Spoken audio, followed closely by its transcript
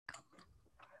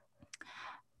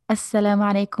Assalamu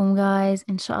alaikum, guys.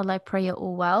 Inshallah, I pray you're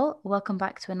all well. Welcome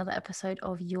back to another episode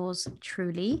of Yours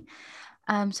Truly.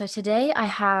 So today I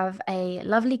have a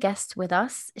lovely guest with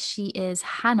us. She is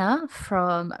Hannah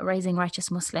from Raising Righteous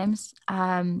Muslims.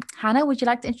 Hannah, would you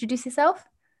like to introduce yourself?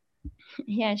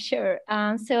 Yeah, sure.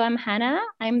 So I'm Hannah.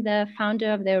 I'm the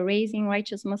founder of the Raising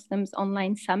Righteous Muslims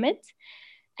online summit.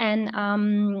 And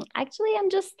actually, I'm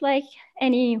just like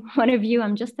any one of you.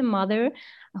 I'm just a mother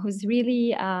who's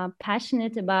really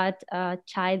passionate about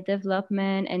child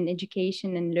development and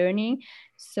education and learning.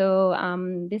 So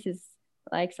this is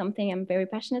like something I'm very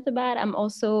passionate about. I'm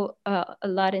also a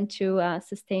lot into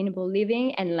sustainable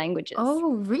living and languages.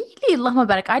 Oh, really? Allahumma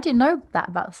barak. I didn't know that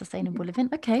about sustainable living.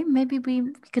 Okay, maybe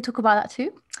we could talk about that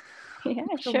too. Yeah, We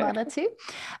could talk sure. about that too.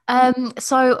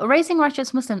 So Raising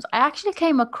Righteous Muslims, I actually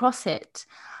came across it,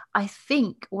 I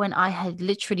think, when I had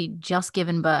literally just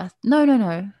given birth.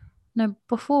 No,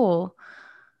 before.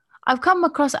 I've come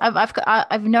across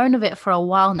I've known of it for a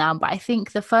while now, but I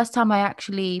think the first time I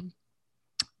actually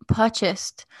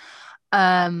purchased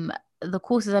um the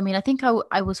courses, I mean, I think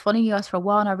I was following you guys for a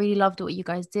while and I really loved what you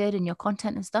guys did and your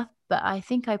content and stuff, but I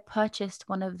think I purchased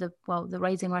one of the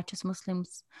Raising Righteous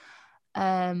Muslims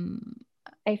um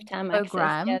Lifetime access.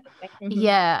 Yeah. program. Mhm.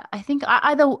 Yeah, I think I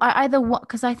either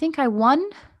because I think I won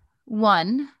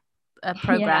one a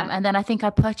program Yeah. and then I think I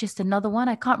purchased another one.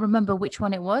 I can't remember which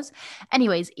one it was.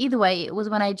 Anyways, either way, it was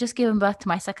when I just given birth to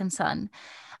my second son.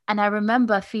 And I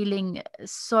remember feeling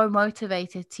so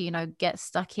motivated to, get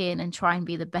stuck in and try and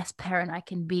be the best parent I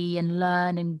can be and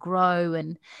learn and grow.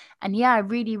 And yeah, I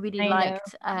really, really I know.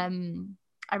 liked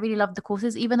I really loved the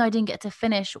courses, even though I didn't get to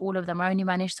finish all of them. I only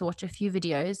managed to watch a few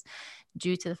videos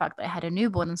due to the fact that I had a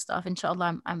newborn and stuff.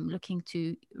 Inshallah, I'm looking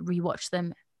to rewatch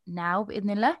them now,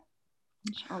 bi'idhnillah. But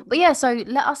Inshallah. yeah, so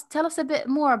tell us a bit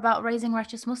more about Raising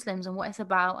Righteous Muslims and what it's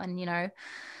about, and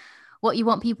what you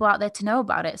want people out there to know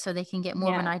about it so they can get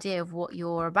more of an Yeah. idea of what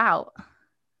you're about.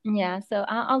 Yeah, so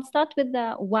I'll start with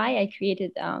the why I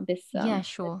created this Yeah,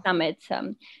 sure. summit.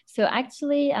 So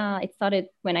actually, it started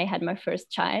when I had my first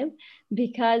child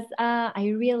because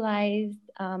I realized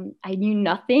I knew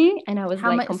nothing and I was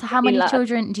like How completely many lost.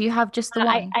 children do you have? Just the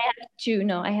one? I have two.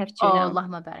 No, I have two Oh, now.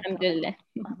 Allahumma barak. Alhamdulillah.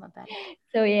 Allahumma barak.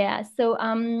 So yeah, so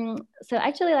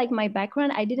actually like my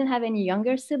background, I didn't have any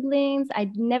younger siblings. I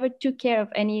never took care of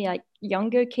any like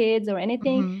younger kids or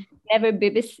anything. Hmm. Never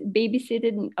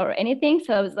babysitted or anything.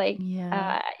 So I was like,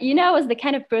 Yeah. I was the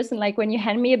kind of person like when you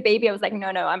hand me a baby, I was like, no,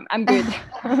 I'm good.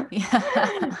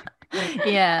 Yeah.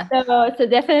 Yeah. So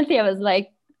definitely I was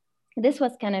like, this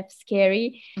was kind of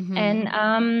scary. and Hmm.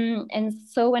 um and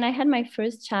so when I had my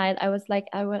first child, I was like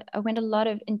I went a lot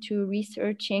of into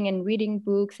researching and reading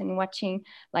books and watching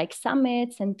like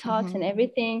summits and talks and Hmm.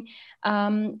 everything,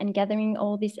 and gathering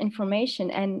all this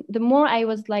information. And the more I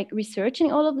was like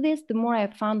researching all of this, the more I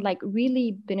found like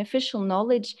really beneficial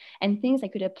knowledge and things I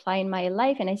could apply in my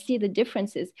life, and I see the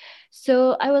differences.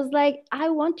 So I was like, I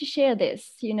want to share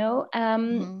this,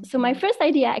 Hmm. so my first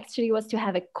idea actually was to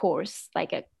have a course,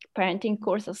 like a parenting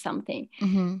course or something.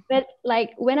 Hmm. But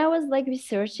like when I was like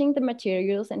researching the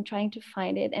materials and trying to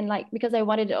find it, and like because I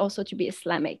wanted it also to be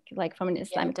Islamic, like from an Yeah,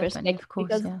 Islamic definitely, perspective, of course,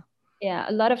 because yeah. yeah,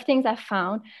 a lot of things I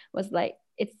found was like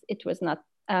it was not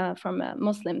from a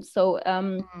Muslim. So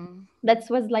Mm. that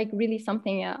was like really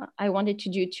something I wanted to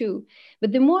do too.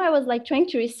 But the more I was like trying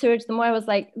to research, the more I was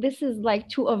like, this is like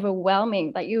too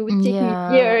overwhelming. Like it would take me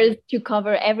Yeah. years to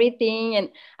cover everything. And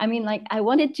I mean, like I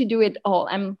wanted to do it all.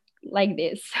 I'm like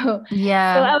this. So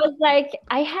Yeah. I was like,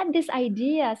 I had this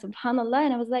idea, subhanallah,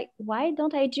 and I was like, why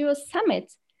don't I do a summit?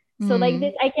 So like Mm.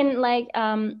 this, I can like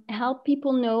help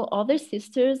people know other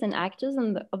sisters and actors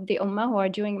of the Ummah who are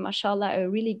doing, mashallah, a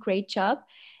really great job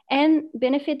and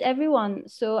benefit everyone.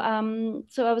 So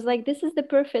I was like, this is the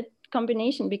perfect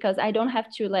combination because I don't have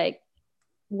to like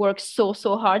work so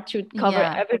hard to cover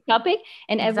Yeah, every topic,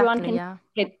 and everyone exactly.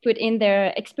 can Yeah. put in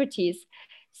their expertise.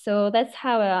 So that's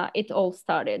how it all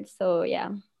started. So yeah,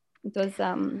 it was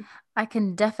I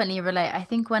can definitely relate. I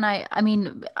think I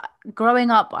mean, growing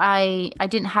up, I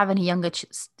didn't have any younger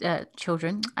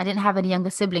children. I didn't have any younger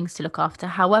siblings to look after.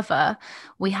 However,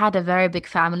 we had a very big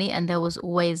family, and there was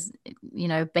always,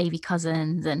 baby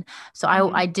cousins, and so I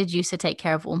mhm. did used to take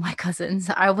care of all my cousins.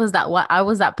 I was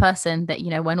that person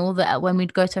that when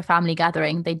we'd go to a family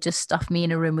gathering, they'd just stuff me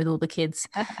in a room with all the kids.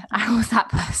 I was that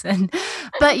person,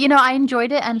 but I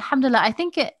enjoyed it, and alhamdulillah, I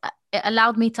think it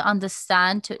allowed me to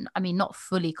understand I mean, not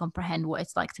fully comprehend what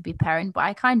it's like to be a parent, but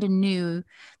I kind of knew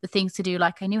the things to do.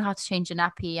 Like I knew how to change a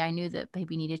nappy, I knew that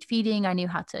baby needed feeding, I knew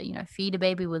how to feed a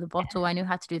baby with a bottle, I knew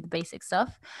how to do the basic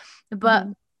stuff. But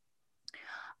Mhm.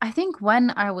 I think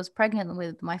when I was pregnant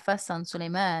with my first son,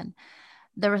 Suleiman,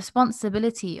 the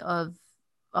responsibility of,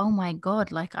 oh my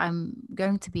God, like I'm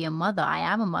going to be a mother, I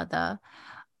am a mother,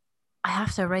 I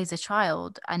have to raise a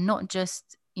child, and not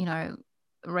just,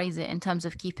 raise it in terms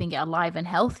of keeping it alive and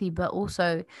healthy, but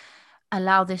also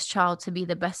allow this child to be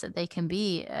the best that they can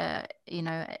be,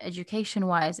 education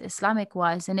wise, Islamic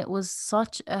wise. And it was so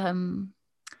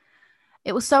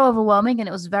overwhelming, and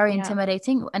it was very Yeah.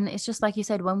 intimidating. And it's just like you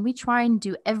said, when we try and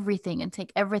do everything and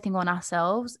take everything on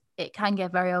ourselves, it can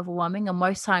get very overwhelming. And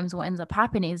most times what ends up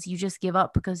happening is you just give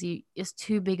up because it's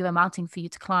too big of a mountain for you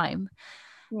to climb,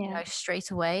 Yeah.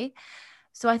 straight away.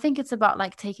 So I think it's about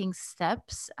like taking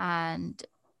steps and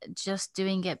just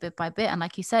doing it bit by bit. And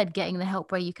like you said, getting the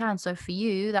help where you can. So for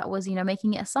you, that was,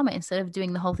 making it a summit instead of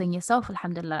doing the whole thing yourself,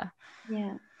 alhamdulillah.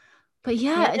 Yeah. But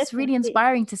Yeah, yeah, it's really definitely.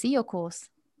 inspiring to see your course.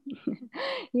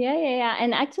 Yeah.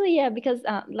 And actually, yeah, because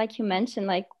like you mentioned,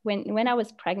 like when I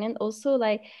was pregnant, also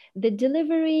like the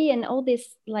delivery and all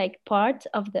this like part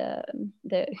of the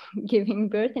giving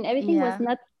birth and everything was Yeah.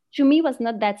 not, to me, was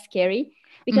not that scary,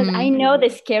 because I Mm, know the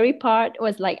scary part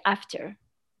was like after.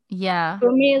 yeah.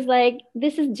 For me, it's like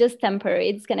this is just temporary.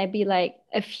 It's gonna be like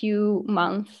a few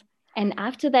months. And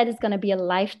after that, it's gonna be a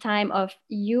lifetime of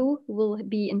you will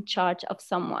be in charge of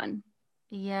someone.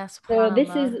 Yeah, So this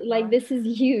is subhanallah. like, this is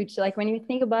huge. Like when you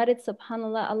think about it,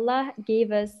 subhanallah, Allah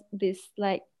gave us this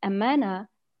like amana,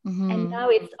 and Hmm. now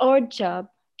it's our job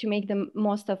to make the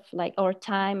most of like our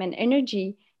time and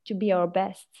energy to be our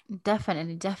best.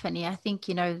 Definitely, definitely. I think,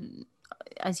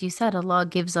 as you said, Allah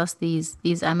gives us these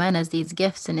amanas, these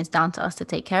gifts, and it's down to us to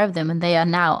take care of them. And they are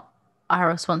now our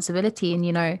responsibility.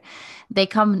 And they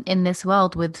come in this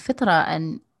world with fitrah,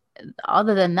 and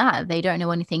other than that, they don't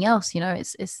know anything else.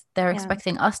 It's they're Yeah,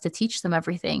 expecting us to teach them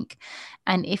everything.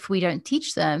 And if we don't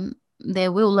teach them, they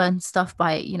will learn stuff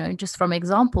by, just from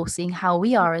example, seeing how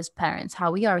we are as parents,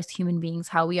 how we are as human beings,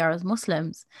 how we are as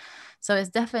Muslims. So it's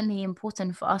definitely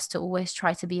important for us to always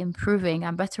try to be improving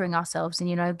and bettering ourselves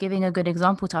and, giving a good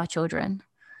example to our children.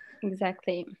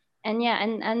 exactly. And yeah,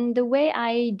 and the way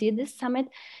I did this summit,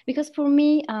 because for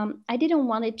me, I didn't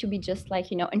want it to be just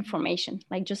like, information,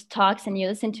 like just talks and you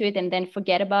listen to it and then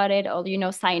forget about it, or,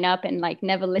 sign up and like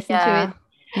never listen to it.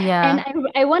 Yeah. And Yeah.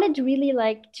 I wanted really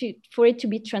like to for it to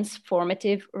be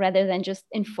transformative rather than just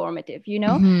informative.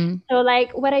 Hmm. So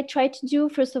like what I tried to do,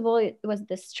 first of all, it was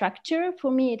the structure. For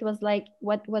me, it was like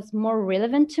what was more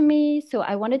relevant to me. So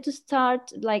I wanted to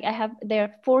start, like, there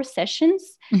are 4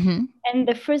 sessions, Hmm. and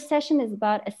the first session is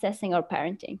about assessing our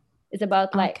parenting. It's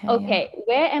about like, Okay. Yeah. okay,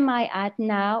 where am I at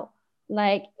now?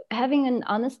 Like having an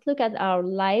honest look at our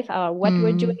life, our what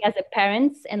we're doing Mm. as a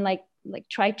parents, and like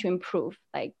try to improve,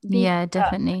 like be Yeah,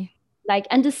 definitely. like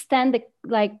understand the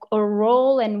like our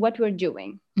role and what we're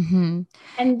doing. Hmm.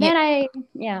 And Yeah. then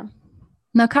yeah.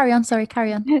 No, carry on. Sorry,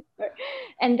 carry on.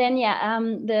 And then yeah,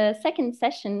 the second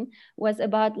session was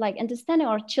about like understanding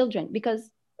our children,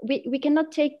 because we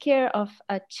cannot take care of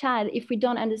a child if we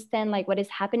don't understand like what is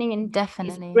happening in his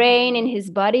Definitely. brain, in his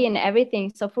body, and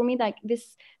everything. So for me, like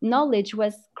this knowledge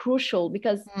was crucial,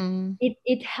 because Mm.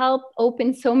 it helped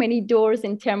open so many doors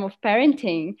in terms of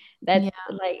parenting that Yeah.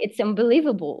 like it's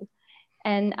unbelievable.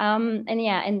 And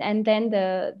yeah, and then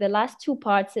the last two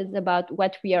parts is about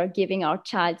what we are giving our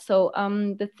child. So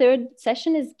the third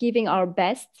session is giving our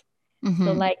best,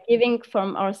 so Hmm. like giving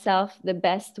from ourselves the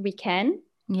best we can.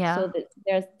 So Yeah.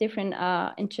 there's different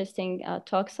interesting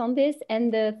talks on this.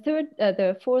 And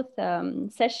the fourth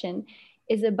session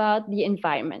is about the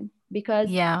environment, because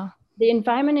Yeah. the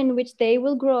environment in which they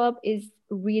will grow up is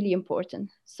really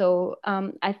important. So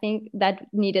I think that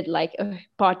needed like a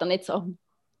part on its own.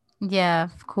 Yeah,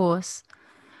 of course.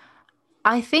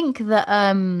 I think that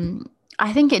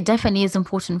I think it definitely is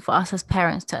important for us as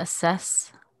parents to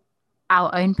assess our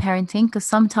own parenting, because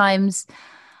sometimes,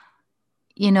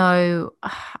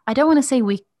 I don't want to say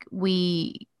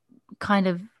we kind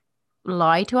of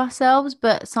lie to ourselves,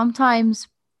 but sometimes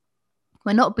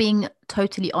we're not being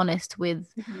totally honest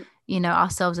with, Mhm.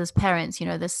 ourselves as parents.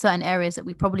 There's certain areas that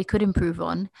we probably could improve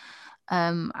on,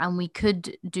 and we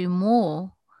could do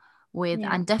more with.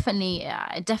 Yeah. And definitely,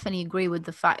 I definitely agree with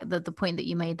the fact that the point that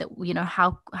you made, that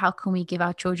how can we give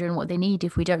our children what they need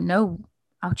if we don't know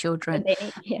our children? But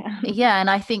they, yeah. Yeah, and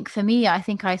I think for me, I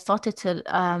think I started to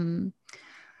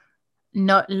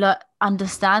not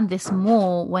understand this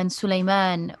more when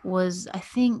Suleiman was, I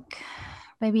think,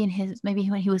 maybe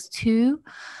when he was 2,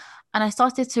 and I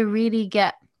started to really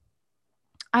get,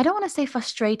 I don't want to say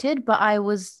frustrated, but I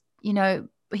was,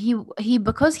 he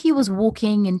because he was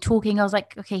walking and talking, I was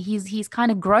like, okay, he's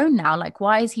kind of grown now. Like,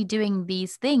 why is he doing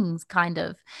these things? Kind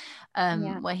of,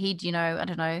 Yeah. where he'd, I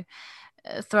don't know,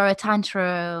 throw a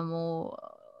tantrum or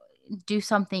do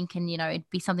something and, it'd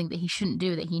be something that he shouldn't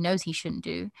do, that he knows he shouldn't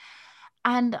do.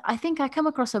 And I think I come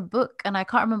across a book, and I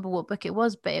can't remember what book it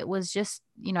was, but it was just,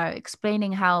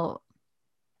 explaining how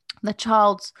the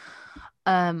child's,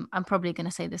 I'm probably going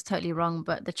to say this totally wrong,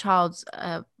 but the child's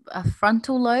a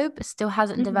frontal lobe still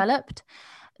hasn't Mhm. developed.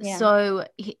 Yeah, So,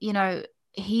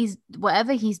 he's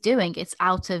whatever he's doing, it's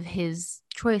out of his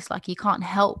choice. Like, he can't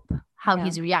help how yeah,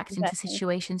 he's reacting to exactly.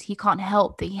 situations. He can't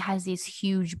help that he has these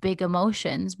huge, big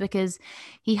emotions, because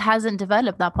he hasn't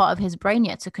developed that part of his brain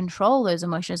yet to control those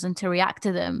emotions and to react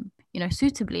to them,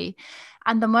 suitably.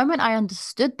 And the moment I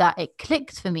understood that, it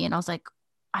clicked for me. And I was like,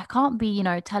 I can't be,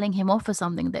 telling him off for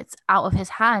something that's out of his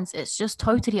hands. It's just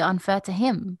totally unfair to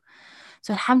him.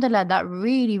 So alhamdulillah, that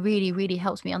really, really, really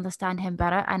helps me understand him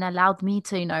better and allowed me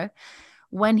to,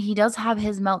 when he does have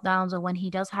his meltdowns, or when he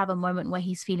does have a moment where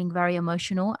he's feeling very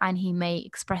emotional and he may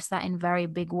express that in very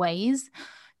big ways,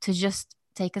 to just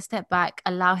take a step back,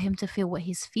 allow him to feel what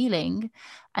he's feeling,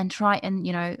 and try and,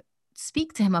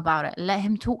 speak to him about it. Let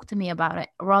him talk to me about it,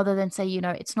 rather than say,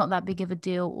 it's not that big of a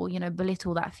deal, or,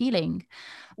 belittle that feeling.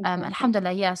 Exactly.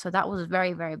 Alhamdulillah, yeah. So that was a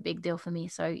very, very big deal for me.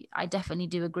 So I definitely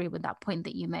do agree with that point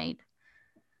that you made.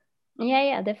 Yeah,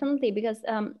 yeah, definitely. Because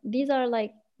these are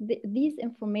like these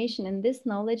information and this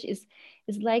knowledge is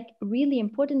like really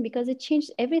important, because it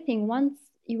changed everything. Once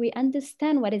we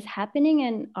understand what is happening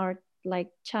in our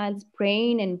like child's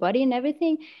brain and body and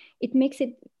everything, it makes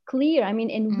it clear. I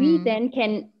mean, and we Mm, then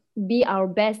can be our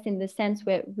best in the sense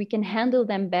where we can handle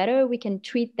them better, we can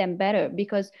treat them better,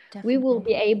 because we will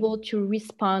definitely. be able to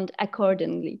respond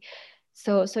accordingly.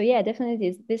 So yeah,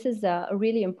 definitely this is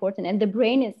really important. And the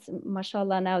brain is,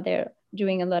 mashallah, now they're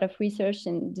doing a lot of research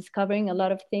and discovering a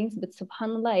lot of things, but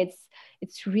subhanallah,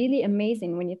 it's really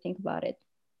amazing when you think about it.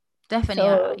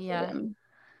 Definitely. So Yeah.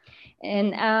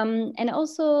 and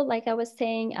also, like I was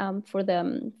saying, for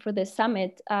the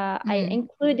summit, I Mm,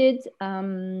 included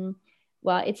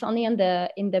well, it's only on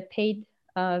the in the paid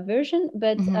version,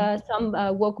 but hmm. some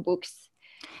workbooks.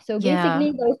 So Yeah.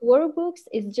 basically, those workbooks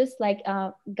is just like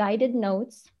guided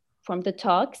notes from the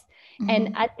talks, Hmm.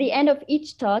 and at the end of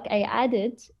each talk, I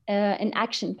added an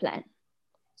action plan.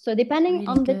 So It's depending really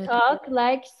on the good. talk,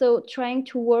 like so, trying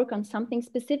to work on something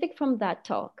specific from that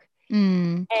talk,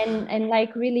 Mm. and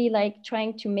like really like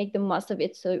trying to make the most of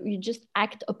it, so you just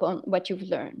act upon what you've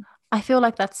learned. I feel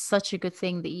like that's such a good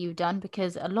thing that you've done,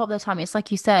 because a lot of the time, it's like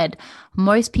you said,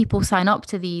 most people sign up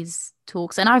to these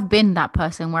talks. And I've been that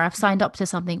person where I've signed up to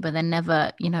something, but then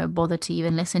never, bothered to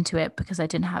even listen to it, because I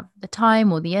didn't have the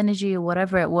time or the energy or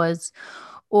whatever it was.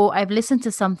 Or I've listened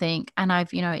to something and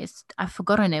I've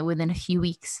forgotten it within a few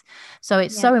weeks. So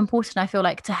it's Yeah, so important, I feel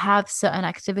like, to have certain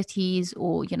activities,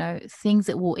 or things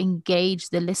that will engage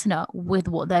the listener with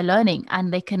what they're learning,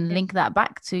 and they can yeah, link that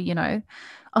back to,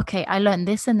 okay, I learned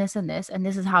this and this and this, and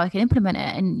this is how I can implement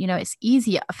it. And it's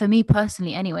easier for me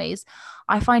personally, anyways.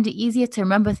 I find it easier to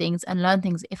remember things and learn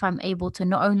things if I'm able to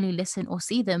not only listen or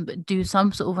see them, but do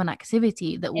some sort of an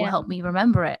activity that will yeah, help me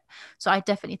remember it. So I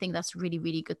definitely think that's a really,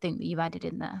 really good thing that you've added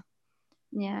in there.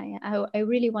 yeah, yeah. I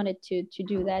really wanted to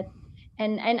do that.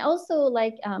 And also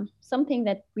like something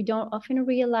that we don't often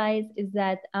realize is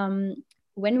that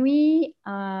when we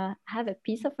have a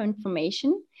piece of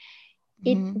information,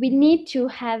 it Mhm. we need to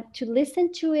have to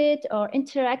listen to it or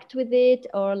interact with it,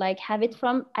 or like have it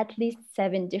from at least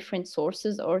 7 different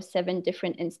sources or 7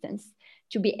 different instances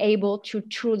to be able to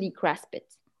truly grasp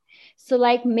it. So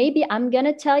like maybe I'm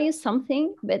gonna tell you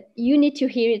something, but you need to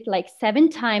hear it like 7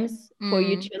 times for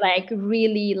you Mm. to like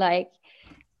really like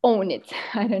own it.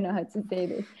 I don't know how to say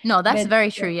this, No, that's but very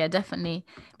true. Yeah, definitely.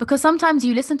 Because sometimes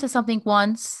you listen to something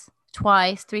once,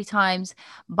 twice, three times.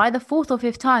 By the fourth or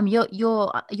fifth time, you're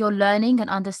learning and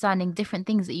understanding different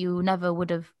things that you never would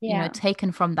have, yeah,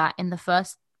 taken from that in the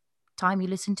first time you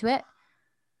listened to it.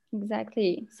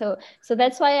 exactly. So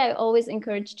that's why I always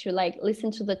encourage to like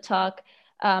listen to the talk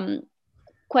um,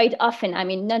 quite often. I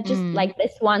mean, not just Mm. like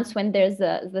this once when there's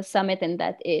the summit and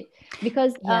that it,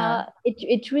 because Yeah.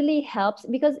 it really helps,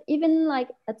 because even like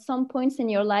at some points in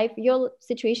your life, your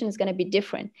situation is going to be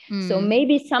different. So Mm.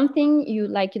 maybe something you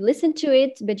like, you listen to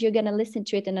it, but you're going to listen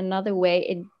to it in another way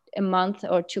in a month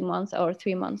or 2 months or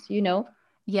 3 months, you know?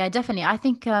 Yeah, definitely. I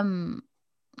think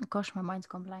gosh, my mind's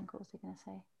gone blank. What was I gonna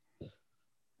say?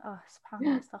 Oh,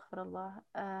 subhanallah, astaghfirullah.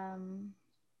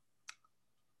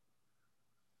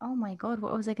 Oh my God,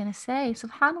 what was I gonna say?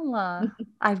 Subhanallah.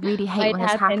 I really hate Might when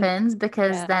this happen. happens,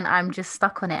 because Yeah. then I'm just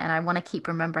stuck on it and I want to keep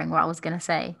remembering what I was gonna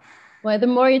say. Well, the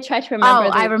more you try to Oh, remember,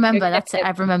 the I more you remember. get That's it. it.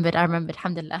 I've remembered. I remembered.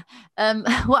 Alhamdulillah.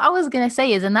 What I was gonna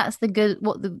say is, and that's the good.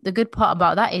 What the good part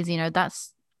about that is,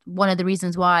 that's one of the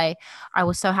reasons why I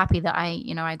was so happy that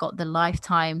I got the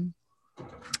lifetime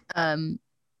um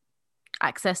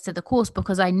access to the course,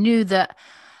 because I knew that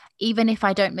even if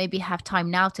I don't maybe have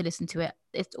time now to listen to it,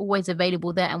 it's always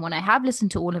available there. And when I have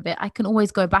listened to all of it, I can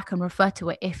always go back and refer to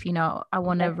it if, I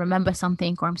want to Exactly. remember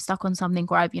something, or I'm stuck on something,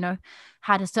 or I've,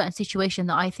 had a certain situation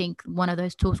that I think one of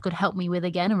those tools could help me with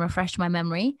again and refresh my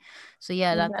memory. So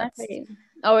yeah, that's Exactly.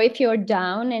 Or if you're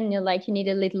down and you're like you need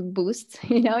a little boost,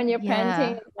 in your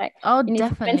parenting, yeah. like Oh, you need some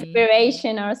definitely.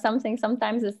 inspiration or something.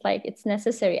 Sometimes it's like it's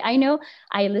necessary. I know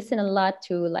I listen a lot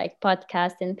to like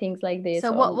podcasts and things like this,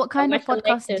 So or what I kind of watch the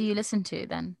podcasts do lectures. you listen to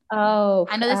then? Oh,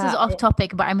 I know this is off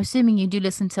topic, but I'm assuming you do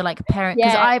listen to like parent,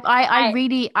 because yeah. I I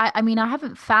really I mean I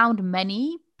haven't found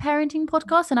many parenting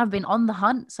podcasts, and I've been on the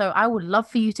hunt. So I would love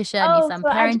for you to share me oh, some so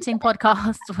I just parenting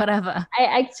podcasts, whatever.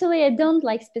 I don't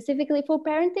like specifically for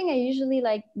parenting. I usually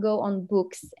like go on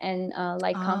books and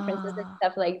like conferences and Ah,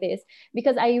 stuff like this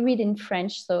because I read in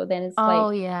French. So then it's oh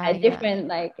like yeah, yeah, a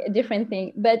different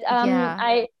thing. But yeah.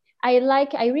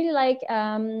 I really like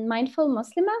Mindful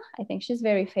Muslima. I think she's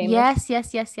very famous. Yes,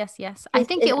 yes, yes, yes, yes. I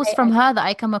think it was from I her that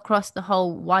I come across the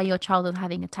whole why your child is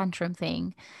having a tantrum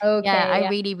thing. Yeah, I okay, yeah.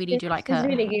 really, really do like She's her.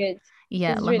 really good.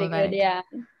 Yeah, She's love her really good, loads. yeah.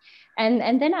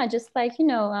 And then I just like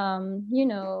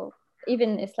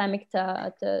even Islamic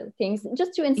things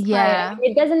just to inspire. I Yeah.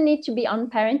 mean, it doesn't need to be on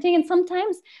parenting, and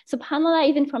sometimes subhanallah,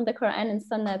 even from the Quran and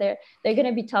Sunnah, there are going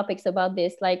to be topics about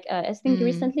this. Like I think Mm,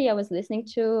 recently I was listening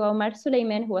to Omar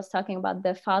Suleiman, who was talking about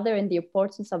the father and the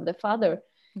importance of the father.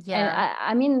 And yeah.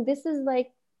 I mean, this is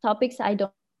like topics I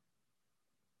don't.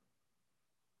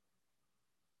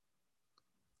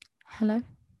 Hello.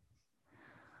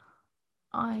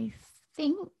 I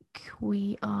think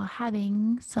we are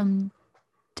having some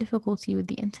difficulty with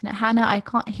the internet. Hannah, I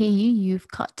can't hear you. You've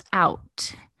cut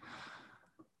out.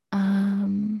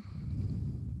 Um,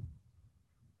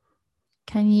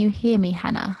 can you hear me,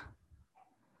 Hannah?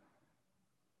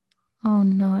 Oh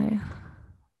no.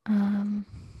 Um,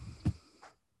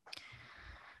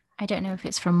 I don't know if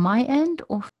it's from my end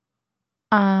or.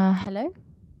 Hello.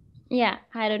 Yeah,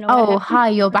 I don't know what Oh, happened. hi,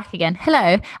 you're back again.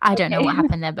 Hello. I don't know what Okay.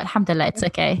 happened there, but alhamdulillah, it's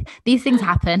okay. These things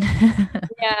happen.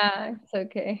 Yeah, it's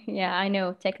okay. Yeah, I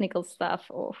know technical stuff.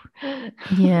 Oh.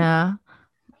 Yeah.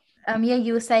 Yeah,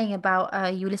 you were saying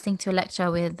about you were listening to a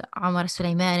lecture with Amar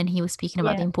Sulaiman, and he was speaking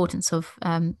about the Yeah, importance of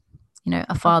a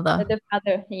of father. the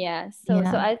father. Yeah. So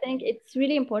Yeah, I think it's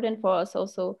really important for us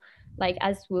also, like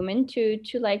as women, to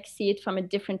like see it from a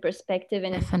different perspective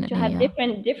and to definitely. have Yeah.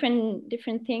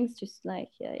 different things. Just like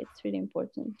yeah, it's really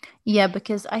important. Yeah,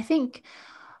 because I think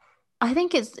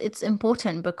it's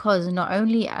important because not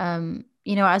only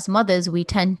as mothers we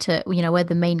tend to we're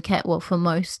the main care, well, for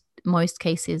most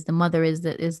cases the mother is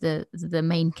the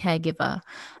main caregiver.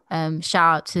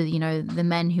 Shout out to the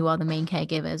men who are the main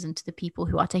caregivers, and to the people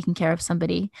who are taking care of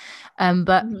somebody,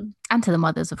 but Mhm. and to the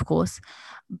mothers, of course.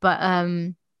 But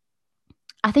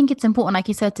I think it's important, like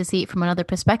you said, to see it from another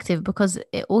perspective, because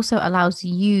it also allows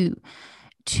you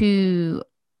to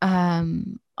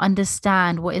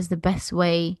understand what is the best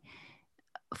way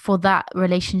for that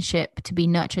relationship to be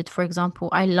nurtured. For example,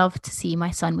 I love to see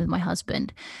my son with my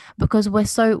husband, because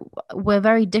we're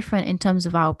very different in terms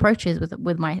of our approaches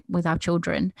with our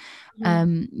children.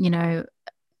 Mhm.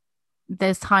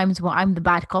 There's times where I'm the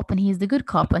bad cop and he's the good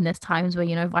cop, and there's times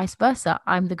where vice versa,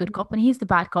 I'm the good cop and he's the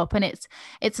bad cop. And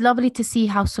it's lovely to see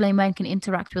how Suleiman can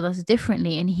interact with us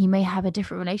differently, and he may have a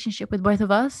different relationship with both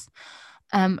of us.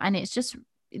 And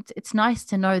it's nice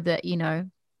to know that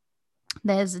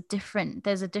there's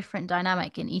a different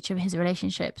dynamic in each of his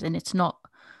relationships, and it's not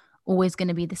always going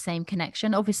to be the same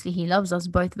connection. Obviously he loves us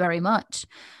both very much,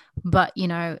 but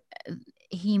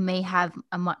he may have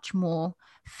a much more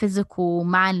physical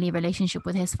manly relationship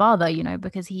with his father,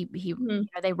 because Mhm.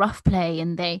 they rough play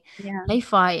and they Yeah. play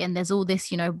fight, and there's all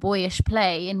this boyish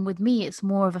play. And with me it's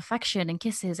more of affection and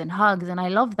kisses and hugs, and I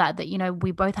love that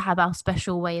we both have our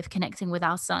special way of connecting with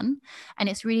our son. And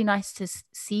it's really nice to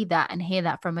see that and hear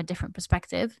that from a different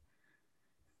perspective.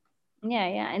 Yeah,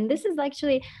 yeah. And this is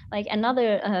actually like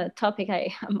another topic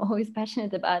I'm always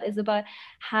passionate about is about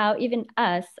how even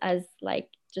us as like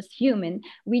just human,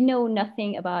 we know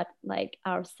nothing about like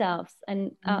ourselves.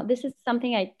 And Mm. this is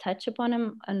something I touch upon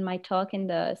on my talk in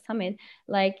the summit,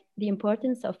 like the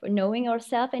importance of knowing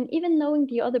ourselves and even knowing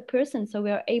the other person so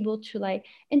we are able to like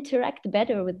interact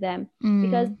better with them.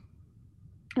 Because Mm.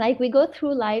 like we go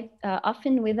through life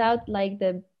often without like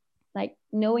the like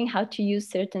knowing how to use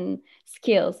certain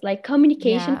skills. Like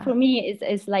communication Yeah. for me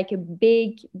is like a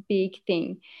big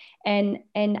thing, and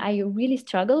I really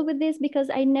struggle with this because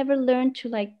I never learned to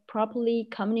like properly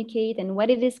communicate and what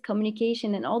it is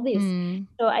communication and all this. Mm.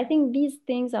 So I think these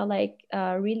things are like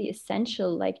really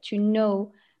essential, like to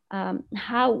know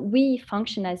how we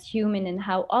function as human and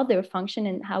how other function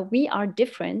and how we are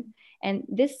different. And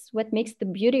this what makes the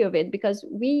beauty of it, because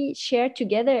we share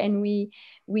together and we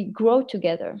grow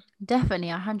together.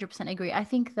 Definitely, I 100% agree. I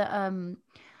think that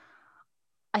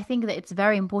it's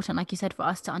very important, like you said, for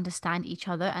us to understand each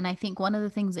other. And I think one of the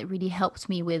things that really helped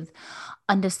me with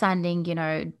understanding,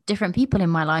 different people in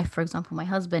my life, for example, my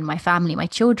husband, my family, my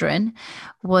children,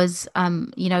 was,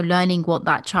 learning what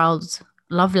that child's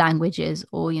love language is,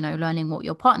 or, learning what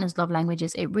your partner's love language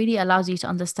is. It really allows you to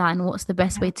understand what's the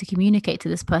best way to communicate to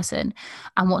this person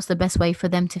and what's the best way for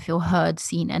them to feel heard,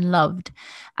 seen, and loved.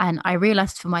 And I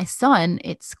realized for my son,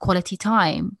 it's quality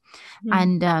time.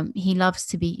 And he loves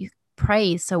to be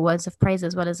praised, so words of praise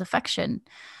as well as affection.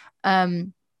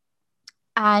 And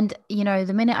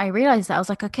the minute I realized that, I was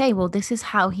like, okay, well, this is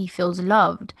how he feels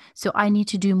loved, so I need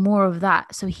to do more of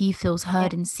that so he feels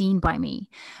heard and seen by me.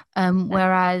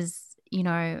 Whereas,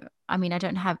 I mean, I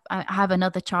have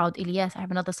another child, Ilyas. I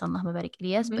have another son, Allahumma barik,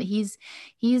 Ilyas, but he's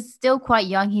still quite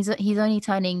young. He's only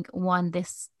turning 1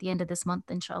 the end of this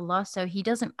month, inshallah. So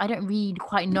I don't really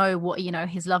quite know what,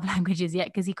 his love language is yet,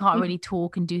 because he can't really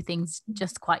talk and do things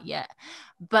just quite yet.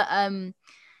 But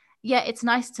yeah, it's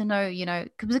nice to know,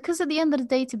 because at the end of the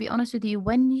day, to be honest with you,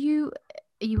 when you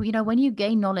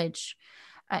gain knowledge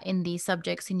in these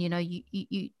subjects, and you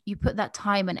put that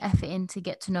time and effort in to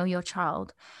get to know your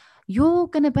child, you're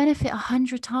going to benefit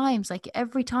 100 times. Like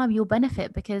every time you'll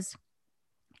benefit, because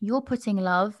you're putting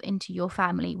love into your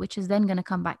family, which is then going to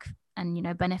come back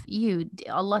and benefit you.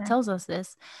 Allah tells us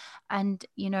this. And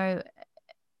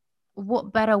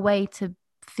what better way to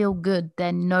feel good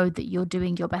than know that you're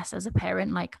doing your best as a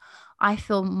parent? Like, I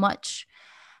feel much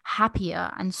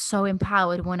happier and so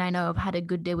empowered when I know I've had a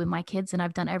good day with my kids and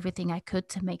I've done everything I could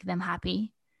to make them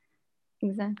happy.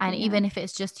 Exactly. And even if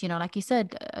it's just, like you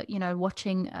said,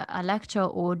 watching a lecture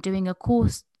or doing a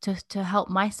course to help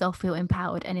myself feel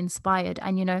empowered and inspired,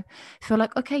 and feel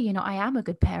like, okay, I am a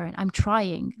good parent. I'm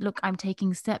trying. Look, I'm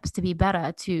taking steps to be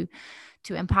better, to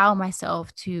empower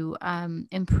myself, to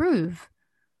improve.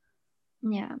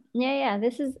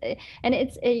 This is, and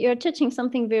it's you're touching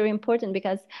something very important,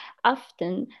 because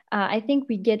often I think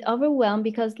we get overwhelmed,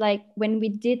 because like when we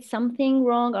did something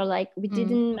wrong, or like we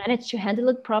didn't manage to handle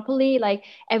it properly, like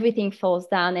everything falls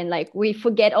down, and like we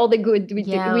forget all the good we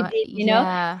did, so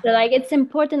like it's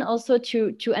important also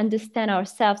to understand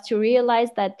ourselves, to realize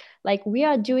that like we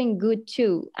are doing good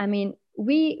too. I mean,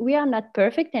 we are not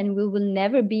perfect, and we will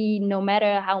never be, no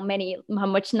matter how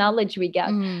much knowledge we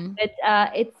got. But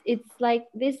it's like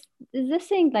this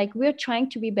thing, like we're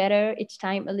trying to be better each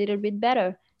time, a little bit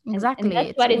better. Exactly. And that's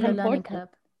it's what all is a learning important. curve.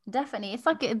 Definitely. It's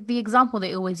like the example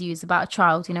they always use about a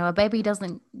child. A baby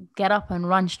doesn't get up and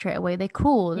run straight away. They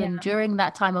crawl. And during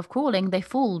that time of crawling, they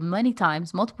fall many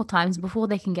times, multiple times, before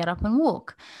they can get up and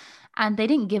walk. And they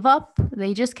didn't give up.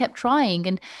 They just kept trying.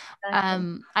 And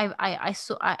I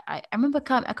saw, I remember, I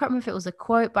can't remember if it was a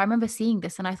quote, but I remember seeing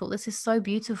this and I thought, this is so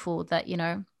beautiful, that,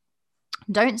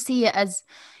 don't see it as,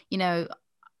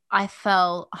 I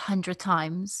fell 100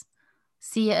 times.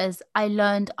 See it as, I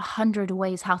learned 100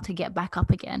 ways how to get back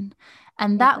up again.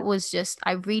 And that was just,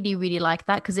 I really, really like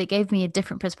that, because it gave me a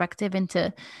different perspective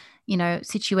into,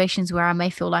 situations where I may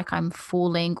feel like I'm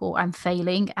falling or I'm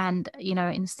failing. And,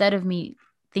 instead of me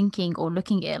thinking or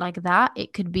looking at it like that,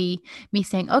 it could be me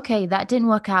saying, okay, that didn't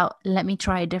work out. Let me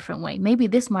try a different way. Maybe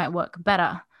this might work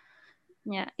better.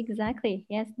 Yeah, exactly.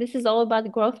 Yes, this is all about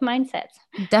growth mindset.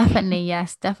 Definitely,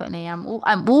 yes, definitely. I'm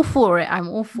all for it. I'm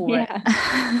all for it.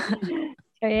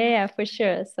 For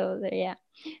sure.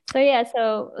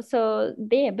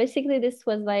 Basically this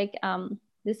was like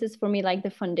this is for me like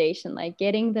the foundation, like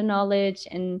getting the knowledge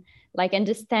and like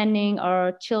understanding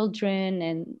our children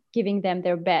and giving them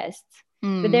their best.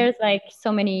 But there's like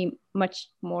so many much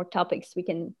more topics we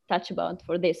can touch about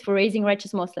for raising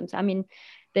righteous Muslims. I mean,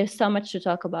 there's so much to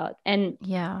talk about. And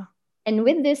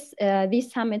with these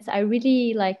summits, I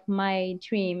really like, my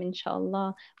dream,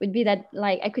 inshallah, would be that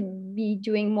like I could be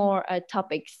doing more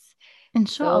topics.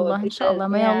 Inshallah, inshallah.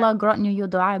 May Allah grant you your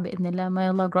dua, bi'idhnillah. May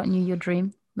Allah grant you your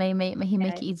dream. May He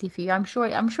make it easy for you. I'm sure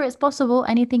it's possible.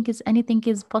 Anything is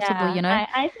possible,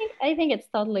 I think it's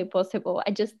totally possible.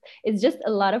 It's just a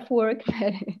lot of work.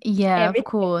 Yeah, of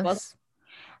course.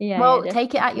 Well,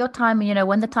 take it at your time, and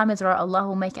when the time is right, Allah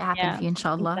will make it happen for you,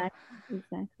 inshallah.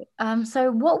 Exactly.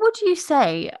 So what would you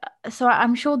say? So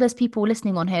I'm sure there's people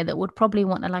listening on here that would probably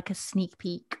want a sneak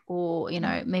peek, or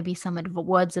maybe some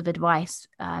words of advice,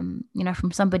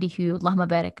 from somebody who, Allahumma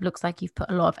barik, looks like you've put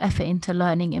a lot of effort into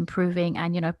learning, improving,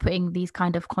 and putting these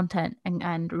kind of content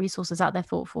and resources out there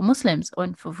for Muslims,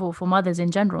 or for mothers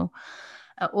in general,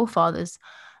 or fathers.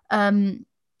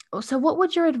 So what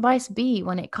would your advice be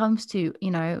when it comes to,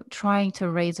 trying to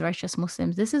raise righteous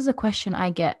Muslims? This is a question I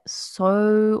get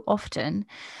so often.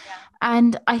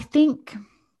 And I think,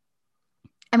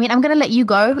 I mean, I'm gonna let you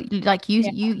go. Like you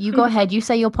go Yeah. ahead, you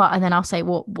say your part, and then I'll say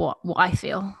what I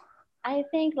feel. I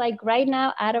think like right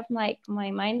now, out of my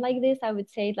mind like this, I would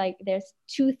say like there's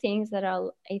two things that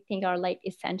are I think are like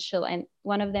essential, and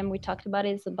one of them we talked about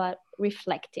is about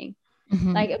reflecting,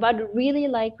 Hmm. like about really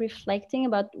like reflecting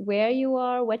about where you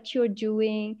are, what you're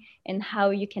doing, and how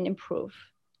you can improve.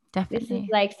 This is Definitely.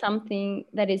 like something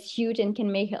that is huge and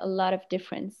can make a lot of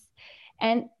difference.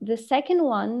 And the second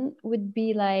one would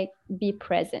be like be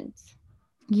present.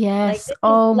 Like Yes. this is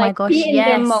Oh my like gosh. be in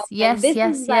the Yes. moment. Yes. This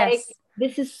is Yes. like Yes.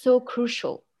 this is so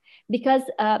crucial because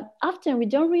often we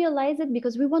don't realize it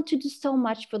because we want to do so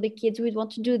much for the kids. We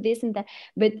want to do this and that,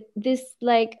 but this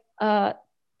like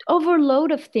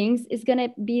overload of things is gonna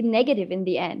be negative in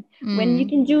the end when you Mm.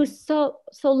 can do so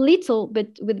little but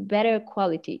with better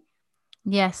quality.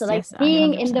 So Yes. like Yes. I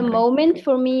being in 100% the agree. moment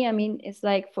for me, I mean, it's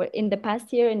like for in the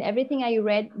past year and everything I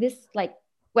read, this like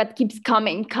what keeps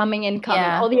coming and coming.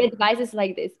 Yeah. All the advice is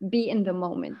like this: be in the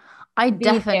moment, I be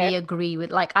there. definitely agree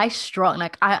with, like, I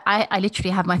literally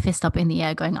have my fist up in the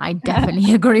air going, I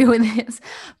definitely agree with this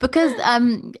because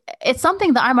it's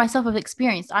something that I myself have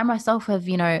experienced. I myself have,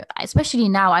 especially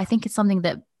now, I think it's something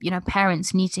that,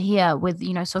 parents need to hear with,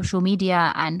 social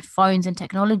media and phones and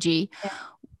technology. Yeah,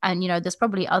 And, there's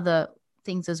probably other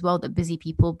things as well that busy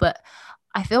people, but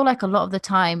I feel like a lot of the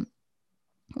time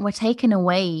we're taken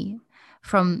away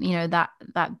from that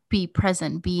be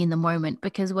present, be in the moment,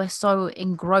 because we're so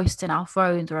engrossed in our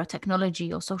phones or our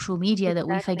technology or social media that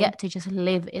we exactly. forget to just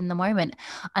live in the moment.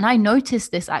 And I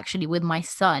noticed this actually with my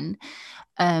son,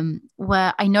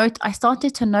 where I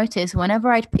started to notice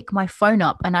whenever I'd pick my phone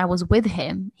up and I was with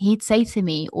him, he'd say to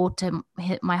me or to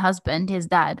my husband, his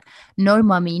dad, no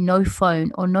mummy, no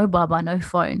phone, or no baba, no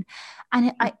phone.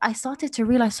 And I started to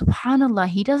realize, subhanallah,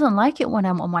 he doesn't like it when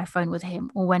I'm on my phone with him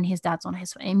or when his dad's on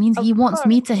his phone. It means Of he wants course.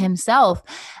 me to himself.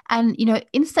 And,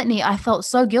 instantly I felt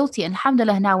so guilty. And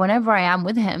alhamdulillah, now whenever I am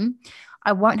with him,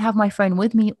 I won't have my phone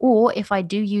with me. Or if I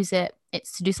do use it,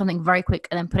 it's to do something very quick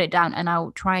and then put it down. And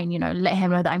I'll try and, let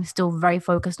him know that I'm still very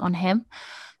focused on him.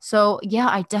 So yeah,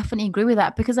 I definitely agree with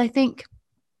that because I think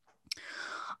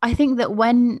that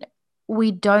when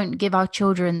we don't give our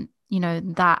children,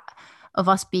 that of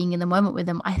us being in the moment with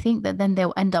them, I think that then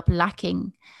they'll end up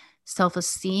lacking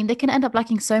self-esteem. They can end up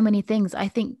lacking so many things. I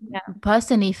think Yeah.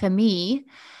 personally for me,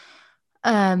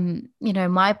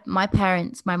 my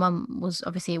parents, my mum was,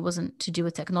 obviously it wasn't to do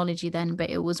with technology then, but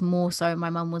it was more so my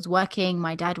mum was working,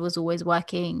 my dad was always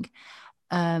working.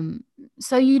 um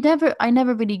so I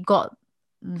never really got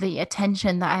the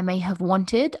attention that I may have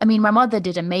wanted. I mean, my mother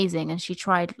did amazing and she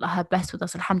tried her best with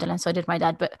us, alhamdulillah, and so did my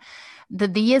dad. But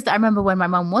the years that I remember when my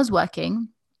mum was working,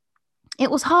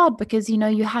 it was hard because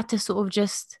you had to sort of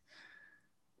just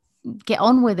get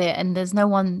on with it, and there's no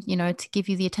one, to give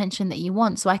you the attention that you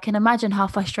want. So I can imagine how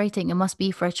frustrating it must be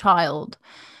for a child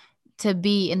to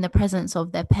be in the presence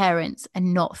of their parents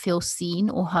and not feel seen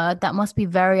or heard. That must be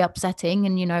very upsetting,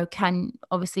 and can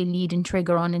obviously lead and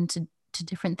trigger on into to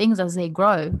different things as they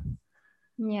grow.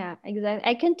 Yeah, exactly.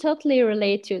 I can totally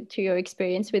relate to your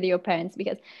experience with your parents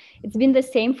because it's been the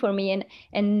same for me.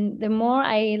 And the more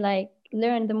I like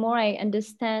learn, the more I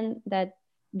understand that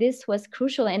this was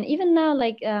crucial. And even now,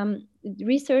 like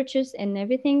researchers and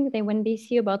everything, they when they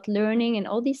see about learning and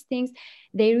all these things,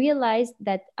 they realize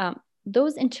that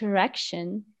those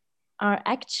interactions are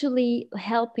actually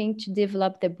helping to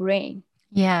develop the brain.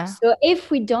 Yeah. So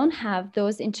if we don't have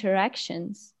those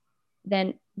interactions,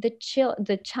 then the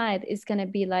child is going to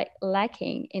be like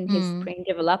lacking in his Mm. brain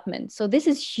development. So this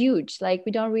is huge. Like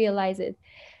we don't realize it.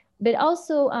 But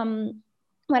also,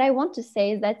 what I want to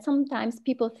say is that sometimes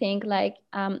people think like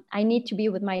I need to be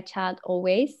with my child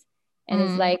always. And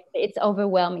it's Mm. like it's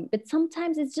overwhelming. But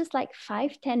sometimes it's just like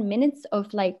 5-10 minutes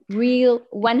of like real Yeah.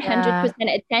 100%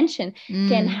 attention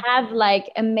can Mm. have like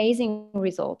amazing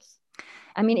results.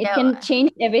 I mean, it Yeah, can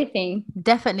change everything.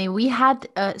 definitely. We had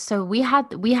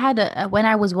we had when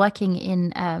I was working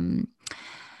in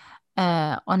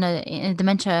on in a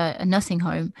dementia nursing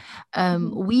home,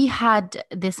 Mhm. we had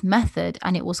this method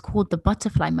and it was called the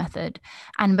butterfly method.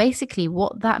 And basically,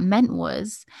 what that meant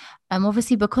was,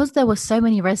 obviously, because there were so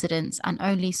many residents and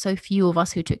only so few of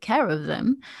us who took care of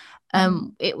them,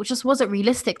 Mhm. it just wasn't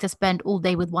realistic to spend all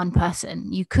day with one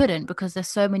person. You couldn't because there's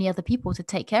so many other people to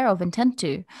take care of and tend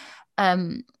to.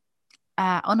 Um,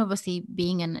 on obviously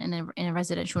being in a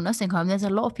residential nursing home, there's a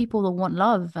lot of people that want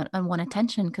love and want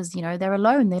attention because, you know, they're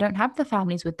alone. They don't have the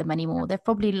families with them anymore. They've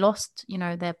probably lost, you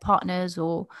know, their partners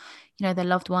or, you know, their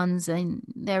loved ones, and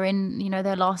they're in, you know,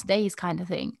 their last days kind of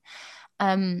thing.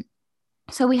 Um,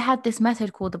 so we had this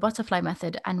method called the butterfly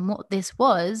method. And what this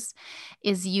was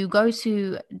is you go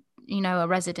to, you know, a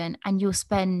resident and you'll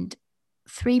spend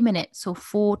 3 minutes or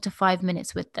 4 to 5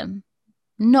 minutes with them,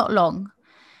 not long.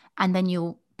 And then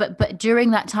you'll but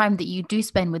during that time that you do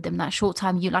spend with them, that short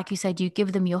time, you, like you said, you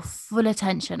give them your full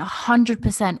attention,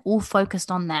 100% all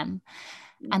focused on them.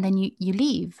 And then you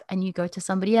leave and you go to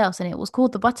somebody else. And it was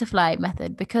called the butterfly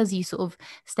method because you sort of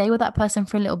stay with that person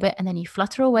for a little bit and then you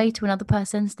flutter away to another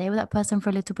person, stay with that person for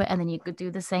a little bit, and then you could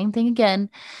do the same thing again.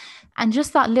 And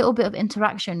just that little bit of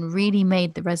interaction really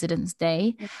made the resident's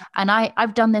day. And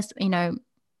I've done this, you know,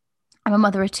 I'm a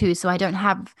mother of two, so I don't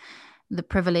have the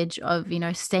privilege of, you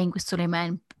know, staying with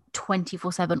Suleiman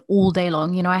 24/7 all day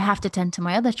long. You know, I have to tend to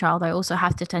my other child. I also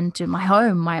have to tend to my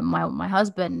home, my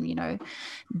husband, you know,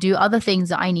 do other things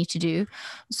that I need to do.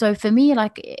 So for me,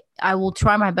 like, I will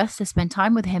try my best to spend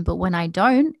time with him, but when I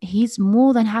don't, he's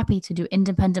more than happy to do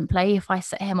independent play. If I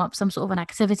set him up some sort of an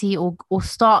activity or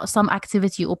start some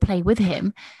activity or play with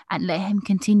him and let him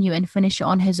continue and finish it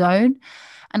on his own.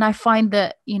 And I find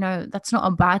that, you know, that's not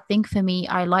a bad thing for me.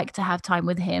 I like to have time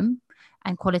with him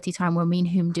and quality time where me and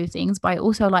him do things. But I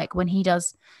also like when he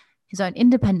does his own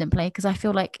independent play because I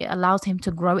feel like it allows him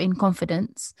to grow in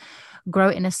confidence, grow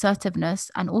in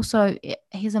assertiveness, and also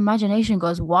his imagination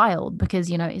goes wild because,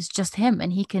 you know, it's just him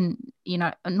and he can, you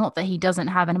know, not that he doesn't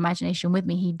have an imagination with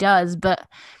me, he does, but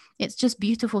it's just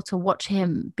beautiful to watch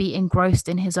him be engrossed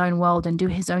in his own world and do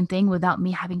his own thing without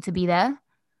me having to be there.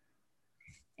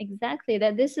 Exactly,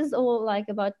 that this is all like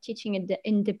about teaching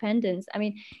independence. I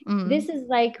mean, this is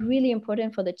like really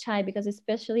important for the child because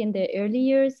especially in the early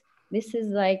years, this is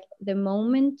like the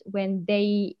moment when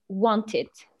they want it.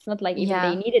 It's not like even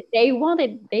they need it, they want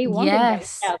it, they want it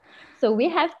themselves. So we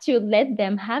have to let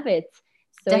them have it.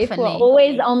 So if we're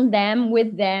always on them,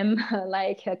 with them,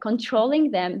 like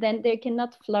controlling them, then they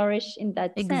cannot flourish in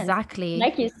that sense. Exactly.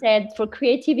 Like you said, for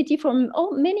creativity, for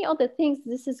many other things,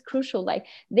 this is crucial. Like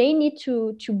they need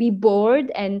to be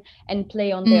bored and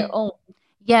play on their own.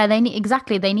 Yeah, they need,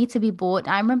 exactly. They need to be bored.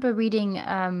 I remember reading,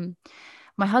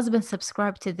 my husband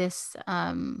subscribed to this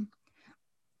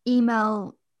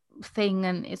email thing,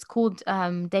 and it's called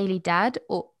Daily Dad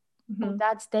or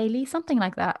Dad's Daily, something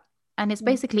like that. And it's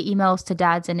basically emails to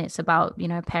dads, and it's about, you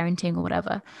know, parenting or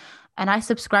whatever. And I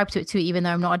subscribed to it too, even though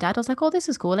I'm not a dad. I was like, oh, this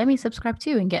is cool. Let me subscribe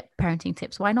too and get parenting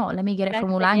tips. Why not? Let me get it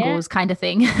from all angles, kind of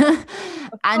thing.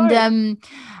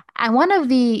 And one of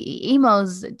the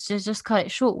emails, just cut it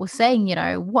short, was saying, you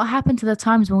know, what happened to the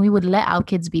times when we would let our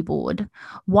kids be bored?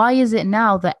 Why is it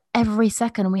now that every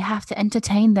second we have to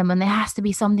entertain them and there has to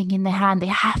be something in their hand? They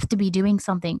have to be doing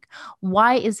something.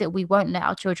 Why is it we won't let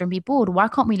our children be bored? Why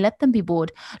can't we let them be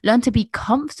bored? Learn to be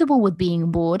comfortable with being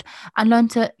bored and learn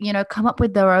to, you know, come up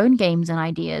with their own games and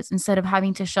ideas instead of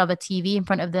having to shove a TV in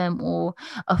front of them or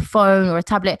a phone or a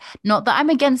tablet. Not that I'm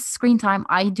against screen time.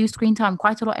 I do screen time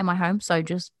quite a lot in my home. So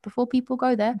just before people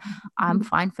go there, I'm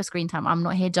fine for screen time. I'm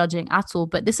not here judging at all.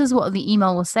 But this is what the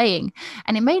email was saying.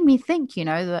 And it made me think, you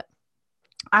know, that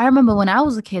I remember when I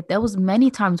was a kid, there was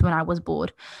many times when I was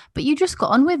bored, but you just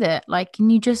got on with it. Like,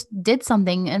 and you just did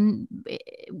something, and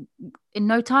in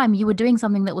no time you were doing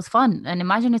something that was fun and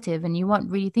imaginative, and you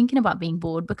weren't really thinking about being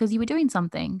bored because you were doing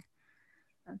something.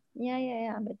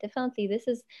 Yeah. But definitely this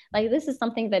is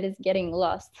something that is getting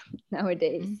lost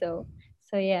nowadays. So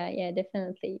yeah,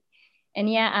 definitely.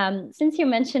 And since you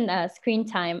mentioned screen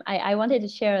time, I wanted to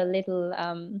share a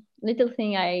little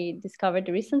thing I discovered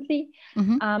recently.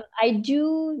 I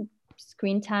do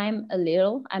screen time a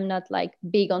little. I'm not like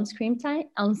big on screen time,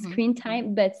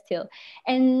 but still.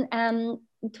 And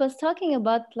it was talking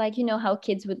about, like, you know, how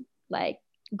kids would like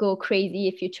go crazy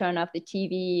if you turn off the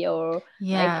TV or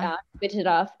like switch it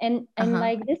off. And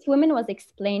like this woman was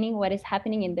explaining what is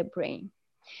happening in the brain.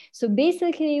 So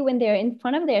basically, when they're in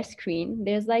front of their screen,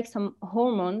 there's like some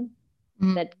hormone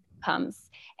that comes.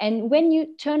 And when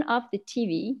you turn off the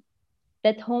TV,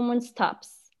 that hormone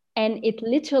stops. And it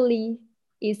literally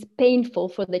is painful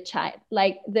for the child.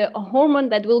 Like the hormone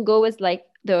that will go is like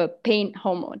the pain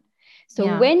hormone.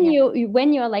 So when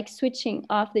you're like switching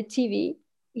off the TV,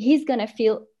 he's going to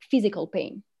feel physical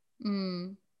pain.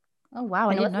 Oh, wow.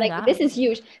 I didn't know that. This is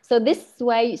huge. So this is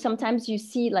why sometimes you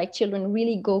see like children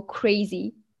really go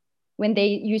crazy when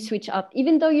you switch off,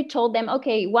 even though you told them,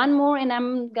 okay, one more and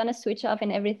I'm gonna switch off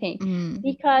and everything,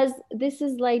 because this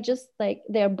is like just like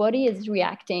their body is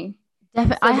reacting.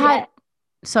 Definitely.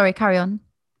 Sorry, carry on.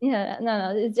 Yeah,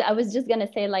 no, I was just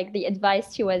gonna say, like, the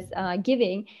advice she was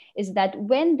giving is that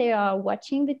when they are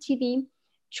watching the TV,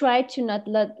 try to not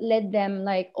let them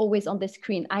like always on the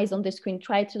screen, eyes on the screen.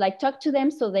 Try to like talk to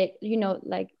them so they,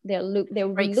 like they'll be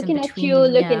Breaks in looking at you,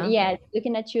 between. Yeah.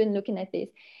 looking at you and looking at this.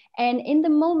 And in the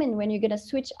moment when you're gonna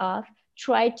switch off,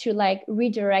 try to like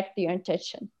redirect your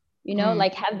attention. Mm.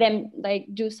 Like have them like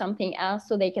do something else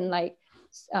so they can like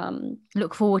um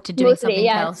Look forward to doing something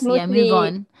else. Yeah, move smoothly.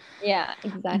 on. Yeah, Yeah,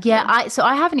 exactly.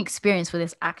 I have an experience with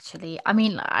this actually. I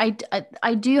mean,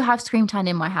 I do have screen time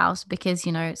in my house because,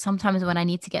 sometimes when I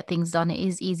need to get things done, it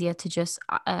is easier to just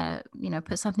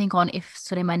put something on if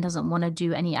Suleiman doesn't want to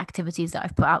do any activities that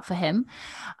I've put out for him.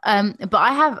 But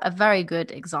I have a very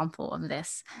good example of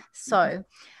this. So,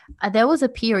 there was a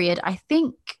period, I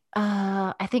think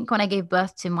when I gave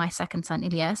birth to my second son,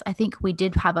 Ilyas, I think we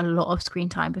did have a lot of screen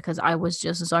time because I was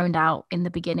just zoned out in the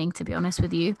beginning, to be honest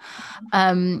with you.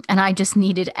 And I just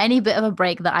needed any bit of a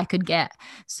break that I could get.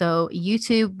 So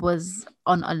YouTube was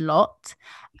on a lot.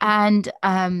 And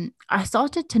I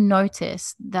started to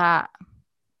notice that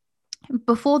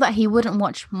before that, he wouldn't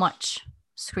watch much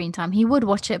screen time. He would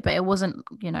watch it, but it wasn't,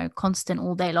 constant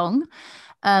all day long.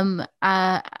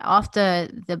 After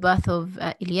the birth of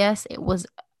Ilyas, it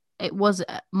was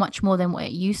much more than what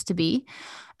it used to be.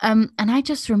 And I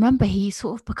just remember he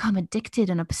sort of become addicted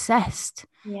and obsessed.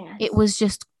 It Yes. was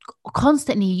just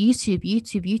constantly YouTube,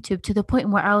 YouTube, YouTube, to the point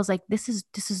where I was like, this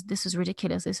is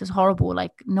ridiculous. This is horrible.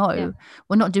 Like, Yeah. no,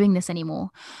 we're not doing this anymore.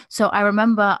 So I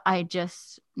remember I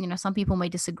just, some people may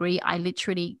disagree. I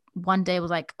literally one day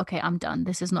was like, okay, I'm done.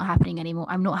 This is not happening anymore.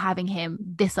 I'm not having him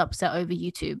this upset over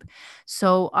YouTube.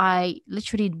 So I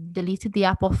literally deleted the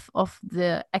app off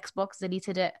the Xbox,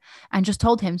 deleted it, and just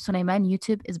told him, Suleiman,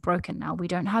 YouTube is broken now. We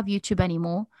don't have YouTube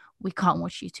anymore. We can't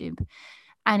watch YouTube.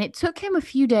 And it took him a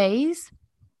few days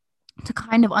to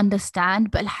kind of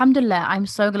understand. But Alhamdulillah, I'm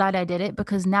so glad I did it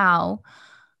because now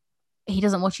he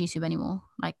doesn't watch YouTube anymore.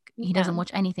 Like, he Yeah. doesn't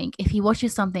watch anything. If he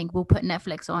watches something, we'll put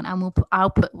Netflix on and I'll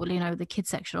put the kids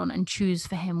section on and choose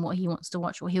for him what he wants to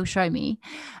watch, or he'll show me.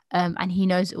 And he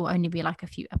knows it will only be like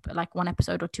like one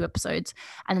episode or two episodes,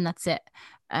 and then that's it.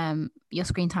 Your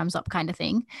screen time's up, kind of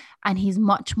thing. And he's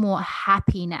much more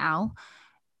happy now,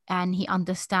 and he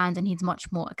understands, and he's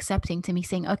much more accepting to me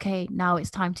saying, okay, now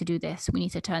it's time to do this, we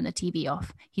need to turn the TV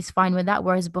off. He's fine with that,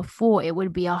 whereas before it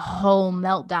would be a whole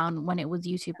meltdown when it was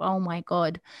YouTube. Oh my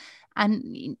god.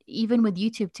 And even with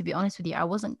YouTube, to be honest with you, I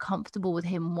wasn't comfortable with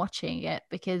him watching it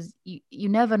because you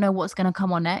never know what's going to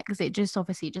come on next. It just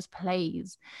obviously just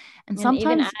plays. And And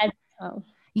even sometimes, add, oh,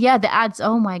 yeah, the ads,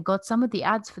 oh my God, some of the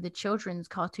ads for the children's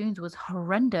cartoons was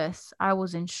horrendous. I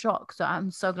was in shock. So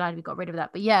I'm so glad we got rid of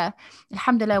that. But yeah,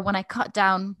 alhamdulillah, when I cut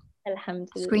down screen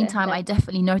Alhamdulillah. time, I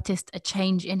definitely noticed a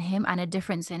change in him and a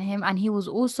difference in him. And he was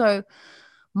also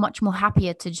much more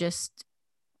happier to just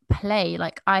play.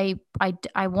 Like, I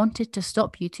wanted to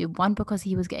stop YouTube, one, because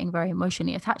he was getting very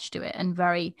emotionally attached to it and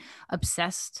very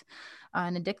obsessed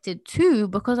and addicted. Two,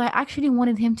 because I actually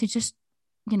wanted him to just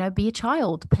be a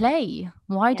child, play.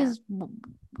 Why Yeah. does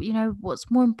what's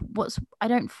I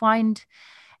don't find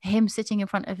him sitting in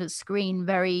front of a screen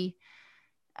very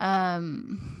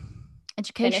Beneficial.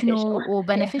 educational or Yeah.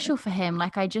 beneficial for him.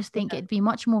 Like, I just think Yeah. it'd be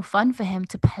much more fun for him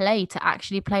to play, to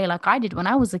actually play like I did when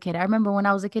I was a kid. I remember when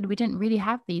I was a kid, we didn't really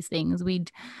have these things.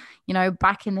 We'd,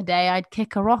 back in the day, I'd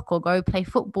kick a rock or go play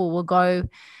football or go,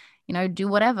 do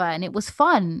whatever, and it was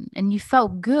fun and you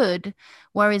felt good.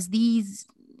 Whereas these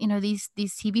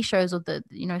TV shows or the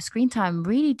screen time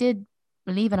really did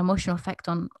leave an emotional effect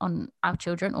on our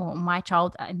children, or my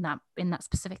child, in that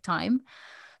specific time.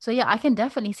 So yeah, I can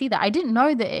definitely see that. I didn't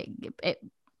know that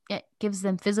it gives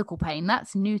them physical pain.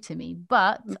 That's new to me,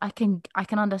 but I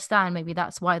can understand maybe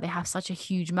that's why they have such a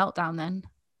huge meltdown then.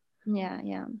 Yeah.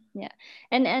 Yeah. Yeah.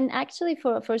 And actually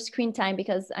for screen time,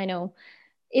 because I know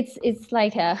it's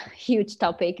like a huge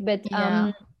topic, but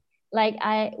Yeah. like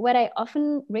what I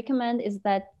often recommend is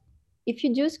that if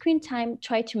you do screen time,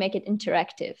 try to make it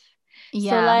interactive. So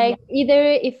Yeah. like either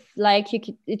if like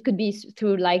it could be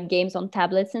through like games on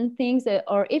tablets and things,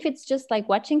 or if it's just like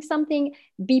watching something,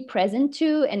 be present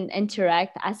to and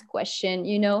interact, ask question,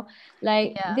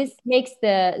 like Yeah. this makes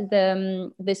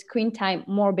the screen time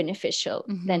more beneficial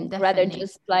than rather Definitely.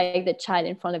 just like the child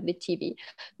in front of the TV.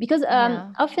 Because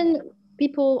Yeah. often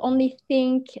people only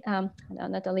think no,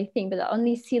 not only think, but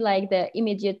only see like the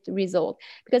immediate result.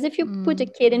 Because if you put a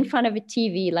Mm. kid in front of a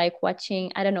TV, like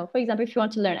watching, I don't know, for example, if you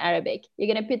want to learn Arabic,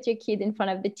 you're going to put your kid in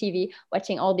front of the TV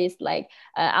watching all these like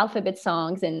alphabet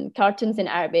songs and cartoons in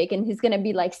Arabic, and he's going to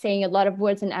be like saying a lot of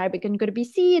words in Arabic and going to be,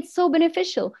 see, it's so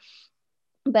beneficial.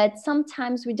 but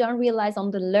sometimes we don't realize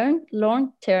on the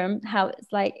long term how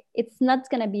it's like it's not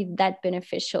going to be that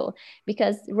beneficial,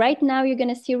 because right now you're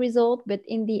going to see result, but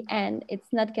in the end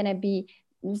it's not going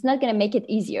to make it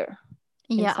easier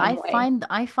in Yeah, some way.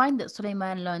 I find that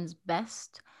Suleiman learns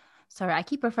best. Sorry, I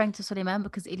keep referring to Suleiman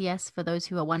because Ilyas, for those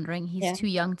who are wondering, he's Yeah. too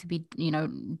young to be,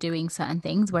 doing certain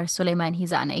things. Whereas Suleiman,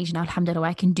 he's at an age now, alhamdulillah, where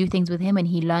I can do things with him and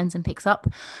he learns and picks up.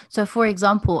 So, for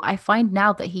example, I find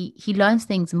now that he learns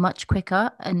things much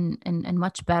quicker and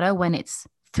much better when it's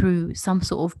through some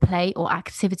sort of play or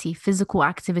activity, physical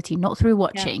activity, not through Yeah.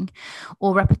 watching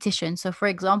or repetition. So, for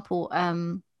example,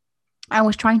 I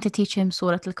was trying to teach him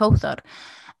Surah Al-Kawthar.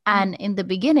 And in the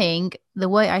beginning, the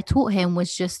way I taught him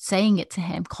was just saying it to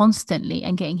him constantly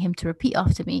and getting him to repeat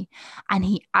after me. And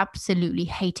he absolutely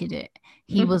hated it.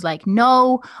 He was like,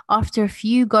 no, after a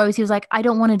few goes, he was like, I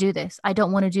don't want to do this. I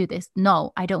don't want to do this.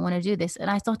 No, I don't want to do this.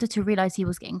 And I started to realize he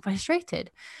was getting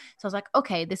frustrated. So I was like,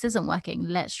 okay, this isn't working.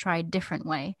 Let's try a different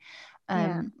way.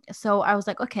 Yeah. So I was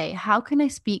like, okay, how can I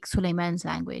speak Suleiman's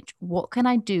language? What can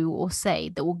I do or say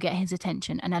that will get his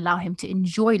attention and allow him to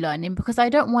enjoy learning? Because I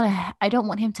don't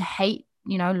want him to hate,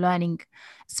 learning,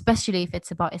 especially if it's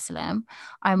about Islam.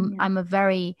 Yeah. I'm a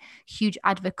very huge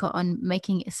advocate on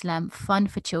making Islam fun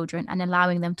for children and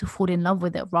allowing them to fall in love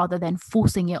with it rather than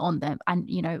forcing it on them and,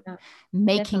 Yeah.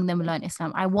 making them Definitely. learn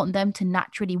Islam. I want them to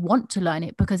naturally want to learn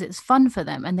it because it's fun for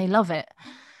them and they love it.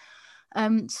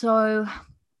 So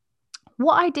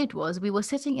what I did was we were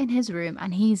sitting in his room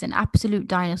and he's an absolute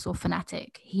dinosaur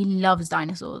fanatic. He loves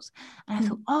dinosaurs. And I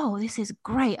thought, oh, this is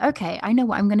great. Okay, I know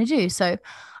what I'm going to do. So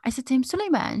I said to him,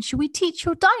 Suleiman, should we teach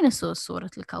your dinosaurs Surah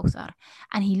Al-Kawthar?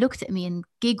 And he looked at me and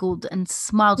giggled and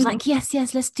smiled, like, yes,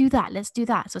 yes, let's do that. Let's do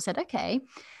that. So I said, okay.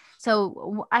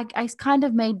 So I kind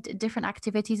of made different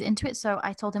activities into it. So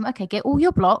I told him, okay, get all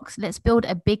your blocks. Let's build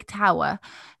a big tower.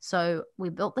 So we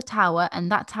built the tower,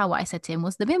 and that tower, I said to him,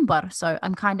 was the mimbar. So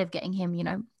I'm kind of getting him,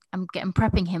 I'm getting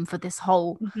prepping him for this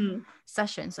whole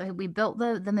session. So we built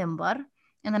the mimbar.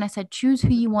 And then I said, choose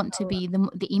who you want to be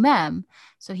the imam.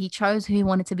 So he chose who he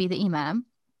wanted to be the imam.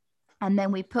 And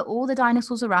then we put all the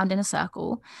dinosaurs around in a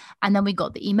circle. And then we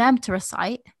got the imam to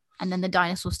recite and then the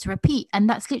dinosaurs to repeat. And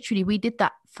that's literally, we did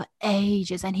that for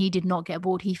ages and he did not get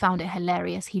bored. He found it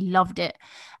hilarious. He loved it.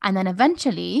 And then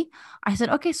eventually I said,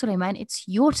 okay, Suleiman, it's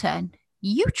your turn.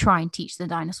 You try and teach the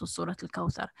dinosaurs Surah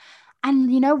Al-Kawthar.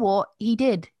 And you know what? He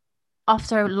did.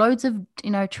 After loads of,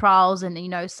 trials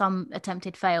and, some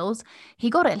attempted fails,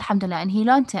 he got it, alhamdulillah, and he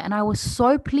learned it. And I was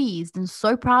so pleased and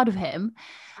so proud of him.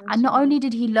 And not only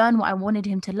did he learn what I wanted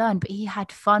him to learn, but he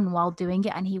had fun while doing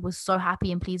it. And he was so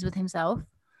happy and pleased with himself.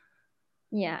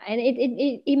 Yeah, and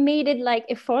it made it like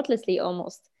effortlessly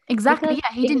almost. Exactly.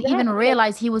 Because Yeah. He didn't even exactly,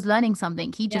 realize he was learning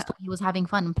something. He yeah. just thought he was having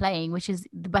fun and playing, which is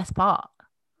the best part.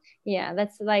 Yeah,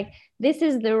 that's like, this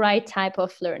is the right type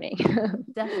of learning.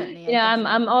 Definitely.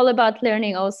 I'm all about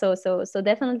learning also. So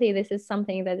definitely this is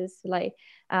something that is like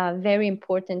very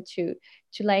important to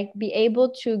like be able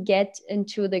to get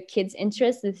into the kids'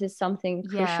 interest. This is something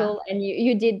crucial, and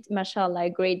you did, mashallah, a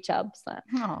great job. So,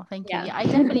 oh, thank you. Yeah, I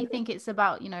definitely think it's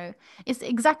about, it's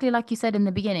exactly like you said in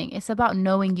the beginning. It's about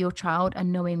knowing your child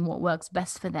and knowing what works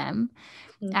best for them.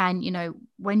 And,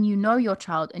 when you know your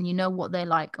child and you know what they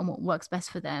like and what works best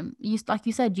for them, like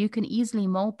you said, you can easily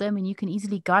mold them and you can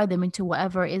easily guide them into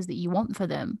whatever it is that you want for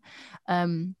them.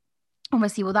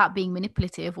 Obviously without being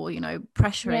manipulative or,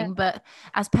 pressuring. Yeah. But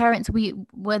as parents,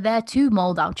 we're there to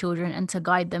mold our children and to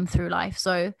guide them through life.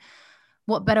 So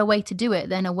what better way to do it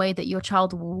than a way that your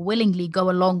child will willingly go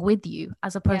along with you,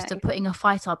 as opposed to putting a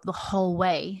fight up the whole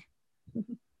way.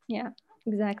 Yeah,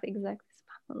 exactly.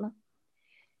 SubhanAllah.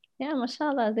 Yeah,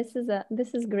 mashallah,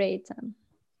 this is great.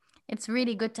 It's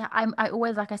really good to I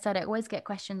always, like I said, I always get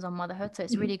questions on motherhood, so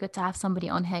it's really good to have somebody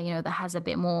on here, that has a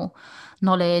bit more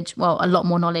knowledge, well, a lot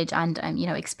more knowledge and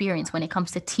experience when it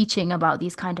comes to teaching about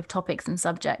these kind of topics and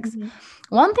subjects.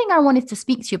 One thing I wanted to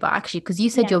speak to you about, actually, because you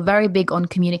said you're very big on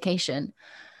communication.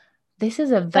 This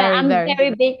is a I'm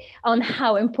very big on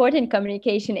how important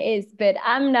communication is, but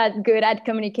I'm not good at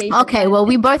communication. Okay, well,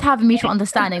 we both have a mutual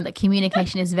understanding that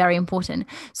communication is very important.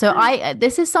 So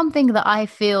this is something that I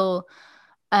feel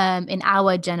in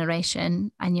our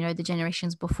generation and, the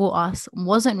generations before us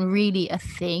wasn't really a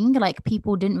thing. Like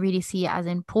people didn't really see it as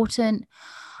important.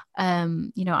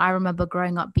 I remember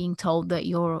growing up being told that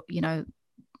you're,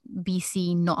 be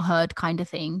seen, not heard kind of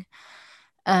thing.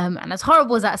 And as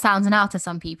horrible as that sounds now to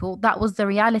some people, that was the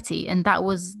reality. And that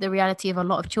was the reality of a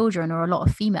lot of children or a lot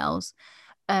of females.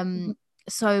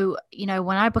 So,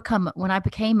 when I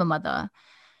became a mother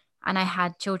and I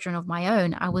had children of my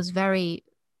own, I was very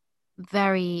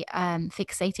very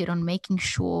fixated on making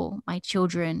sure my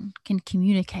children can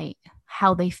communicate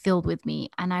how they feel with me.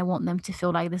 And I want them to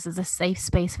feel like this is a safe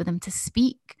space for them to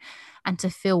speak and to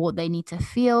feel what they need to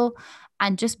feel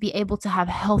and just be able to have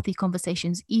healthy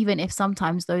conversations, even if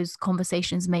sometimes those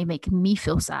conversations may make me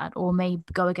feel sad or may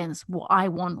go against what I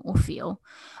want or feel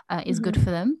is good Mhm.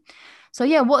 for them. So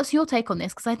yeah, what's your take on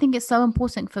this? Because I think it's so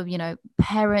important for, you know,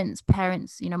 parents,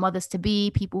 you know, mothers to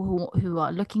be, people who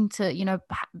are looking to, you know,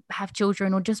 have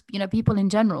children, or just, you know, people in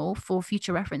general, for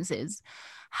future references,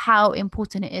 how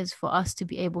important it is for us to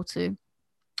be able to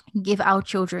give our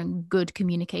children good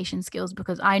communication skills,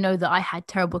 because I know that I had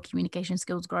terrible communication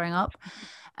skills growing up,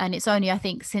 and it's only, I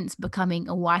think, since becoming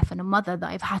a wife and a mother that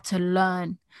I've had to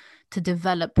learn to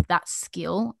develop that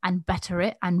skill and better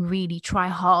it and really try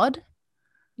hard.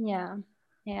 Yeah.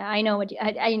 Yeah, I know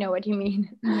I know what you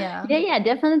mean. Yeah. Yeah, yeah,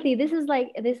 definitely. This is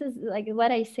like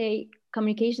what I say.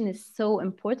 Communication is so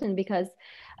important because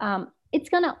it's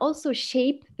gonna also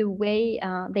shape the way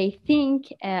they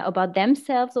think about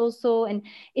themselves also, and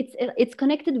it's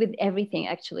connected with everything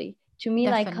actually. To me,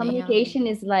 like Definitely, yeah. communication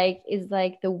is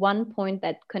like the one point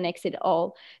that connects it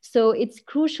all. So it's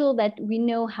crucial that we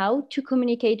know how to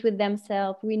communicate with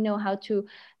themselves. We know how to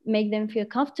make them feel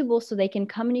comfortable so they can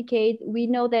communicate. We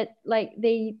know that like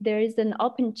there is an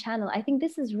open channel. I think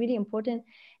this is really important,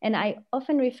 and I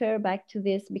often refer back to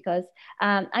this because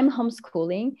I'm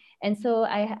homeschooling, and so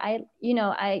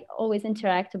I always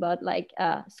interact about like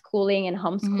schooling and Hmm.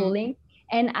 homeschooling,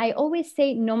 and I always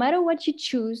say no matter what you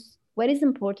choose, what is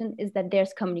important is that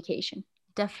there's communication.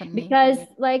 Definitely. Because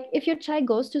like if your child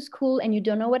goes to school and you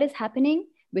don't know what is happening,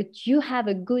 but you have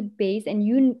a good base and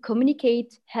you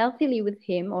communicate healthily with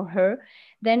him or her,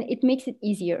 then it makes it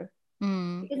easier.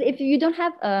 Mm, Because if you don't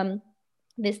have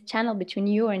this channel between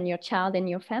you and your child and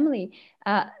your family,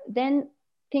 then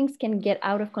things can get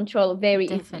out of control very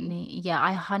easily. definitely.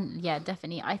 Yeah, yeah,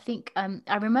 definitely. I think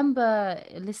I remember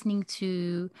listening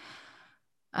to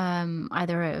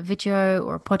either a video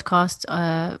or a podcast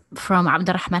from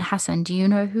Abdurrahman Hassan. Do you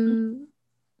know who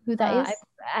that I, is?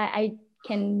 I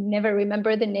can never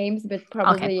remember the names, but Okay.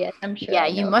 probably yes, I'm sure Yeah, I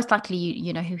you know. most likely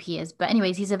you know who he is. But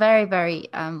anyways, he's a very, very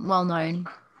well-known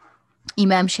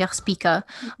Imam Sheikh speaker.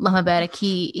 Allah Barak.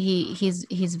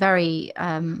 He's very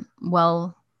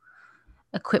well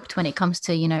equipped when it comes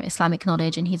to, you know, Islamic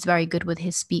knowledge, and he's very good with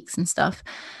his speaks and stuff,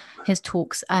 his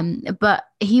talks. But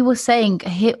he was saying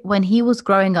when he was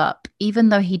growing up, even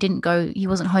though he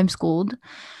wasn't homeschooled,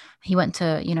 he went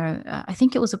to, you know, I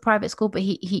think it was a private school, but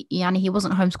he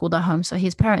wasn't homeschooled at home, so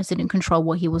his parents didn't control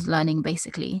what he was learning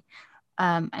basically.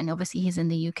 And obviously he's in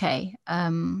the UK.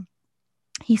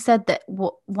 He said that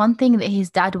one thing that his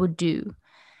dad would do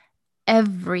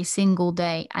every single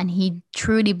day, and he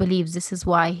truly believes this is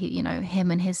why you know,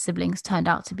 him and his siblings turned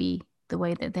out to be the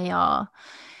way that they are,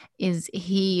 is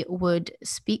he would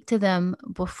speak to them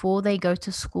before they go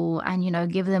to school and, you know,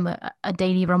 give them a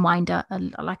daily reminder,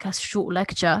 like a short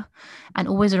lecture, and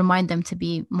always remind them to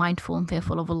be mindful and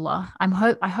fearful of Allah. I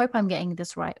hope I'm getting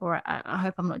this right, or I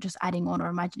hope I'm not just adding on or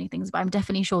imagining things, but I'm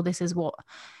definitely sure this is what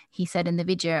he said in the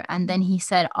video. And then he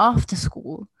said after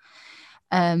school,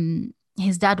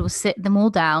 his dad would sit them all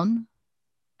down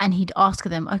and he'd ask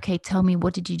them, okay, tell me,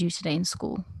 what did you do today in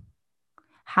school?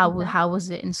 How Exactly. was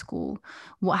it in school?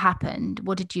 What happened?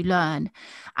 What did you learn?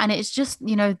 And it's just,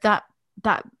 you know, that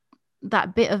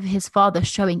that bit of his father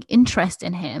showing interest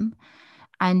in him,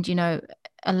 and, you know,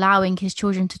 allowing his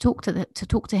children to talk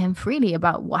to him freely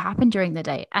about what happened during the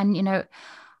day. And, you know,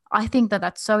 I think that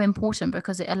that's so important,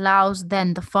 because it allows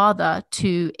then the father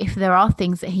to, if there are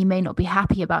things that he may not be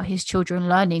happy about his children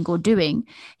learning or doing,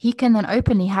 he can then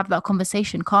openly have that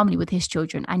conversation calmly with his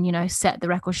children and, you know, set the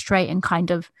record straight and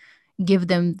kind of give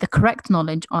them the correct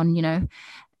knowledge on, you know,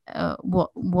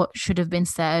 what should have been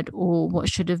said or what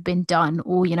should have been done,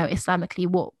 or, you know, Islamically,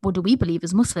 what do we believe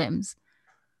as Muslims?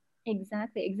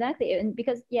 Exactly, exactly. And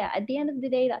because yeah, at the end of the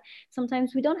day, that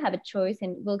sometimes we don't have a choice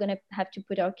and we're gonna have to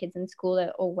put our kids in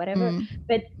school or whatever. Mm,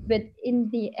 But in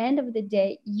the end of the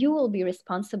day, you will be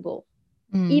responsible.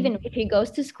 mm, Even if he goes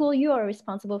to school, you are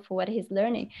responsible for what he's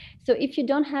learning. So if you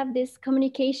don't have this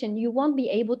communication, you won't be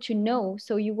able to know,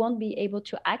 so you won't be able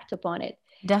to act upon it.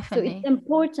 So it's definitely.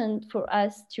 important for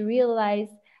us to realize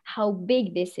how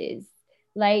big this is.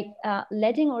 Like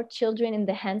letting our children in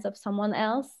the hands of someone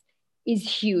else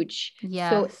is huge.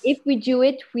 So Yes. if we do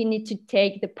it, we need to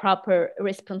take the proper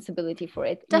responsibility for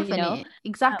it, you know? Definitely,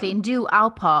 exactly. Um, And do our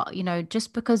part. You know,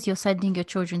 just because you're sending your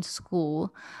children to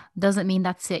school doesn't mean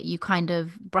that's it. You kind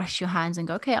of brush your hands and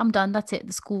go, okay, I'm done. That's it.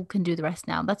 The school can do the rest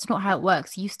now. That's not how it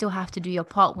works. You still have to do your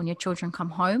part when your children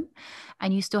come home,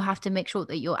 and you still have to make sure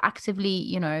that you're actively,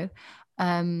 you know,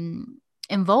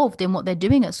 involved in what they're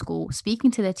doing at school,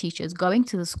 speaking to their teachers, going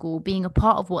to the school, being a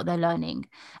part of what they're learning,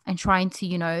 and trying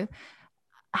to,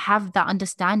 have that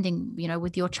understanding,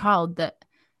 with your child that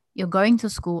you're going to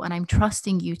school and I'm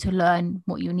trusting you to learn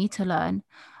what you need to learn.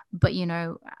 But,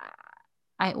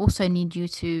 I also need you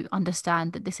to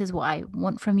understand that this is what I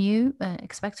want from you,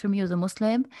 expect from you as a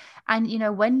Muslim. And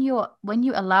when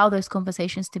you allow those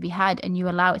conversations to be had, and you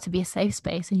allow it to be a safe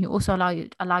space, and you also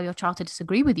allow your child to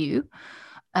disagree with you,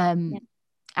 Yeah, um,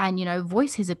 and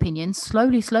voice his opinion,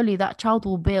 slowly that child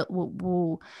will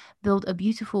build a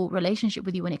beautiful relationship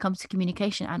with you when it comes to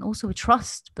communication, and also a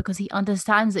trust, because he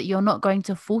understands that you're not going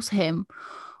to force him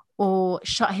or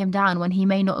shut him down when he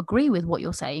may not agree with what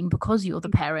you're saying because you're the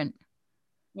parent.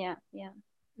 yeah, yeah,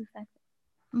 exactly.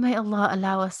 May Allah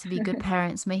allow us to be good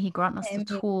parents. May He grant us the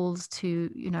Amen. tools to,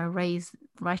 raise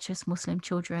righteous Muslim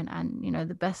children, and,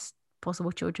 the best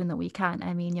possible children that we can.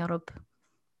 Ameen, Ya Rab.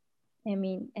 I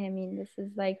mean, this is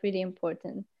like really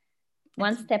important.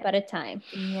 One It's step at a time.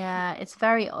 Yeah, it's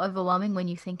very overwhelming when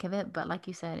you think of it, but like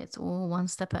you said, it's all one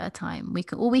step at a time.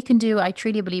 All we can do, I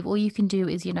truly believe, all you can do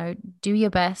is, do your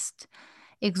best,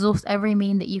 exhaust every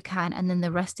mean that you can, and then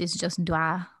the rest is just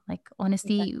dua. Like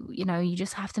honestly, Exactly. you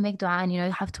just have to make dua, and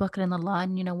have to work in Allah,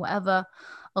 and whatever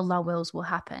Allah wills will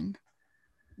happen.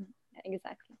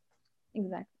 Exactly.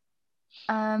 Exactly.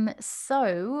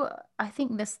 So I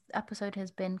think this episode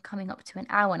has been coming up to an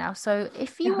hour now. So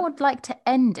if you would like to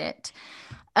end it,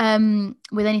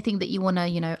 with anything that you want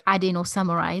to, add in or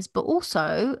summarize, but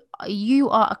also you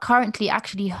are currently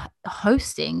actually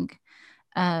hosting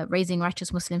Raising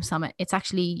Righteous Muslim Summit. It's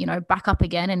actually, back up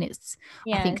again, and I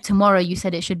think Yes. tomorrow you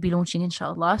said it should be launching,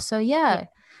 inshallah. So Yeah. yeah,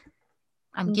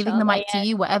 I'm giving the Inshallah. mic to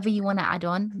you. Whatever you want to add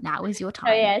on, now is your So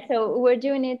time. yeah, so we're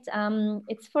doing it.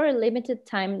 It's for a limited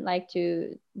time. Like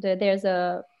there's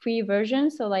a free version,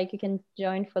 so like you can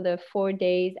join for the 4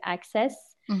 days access.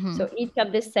 Mm-hmm. So each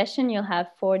of this session, you'll have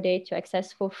 4 days to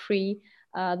access for free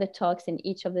the talks in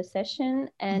each of the session,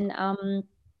 and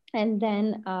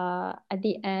then at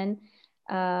the end,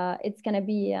 it's gonna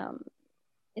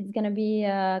be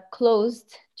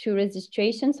closed to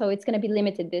registration, so it's gonna be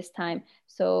limited this time,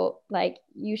 so like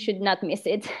you should not miss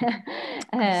it.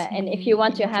 I And if see. you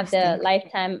want to have the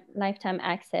Interesting. lifetime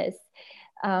access,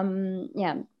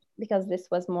 yeah, because this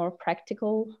was more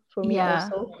practical for me Yeah.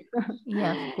 also.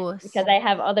 Yeah, of Because course. I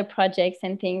have other projects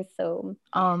and things,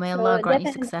 Oh, may Allah so grant you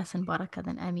definitely. success and barakah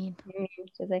then. Ameen.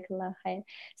 Jazakallah khair.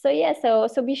 So yeah, so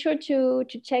be sure to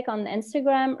check on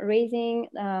Instagram, raising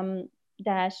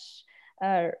dash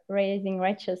raising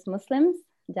righteous Muslims,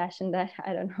 dash and dash.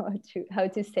 I don't know how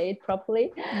to say it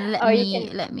properly. Let Or you me,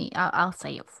 can. let me, I'll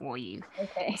say it for you.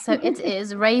 Okay. So it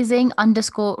is raising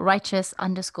underscore righteous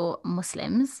underscore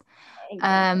Muslims.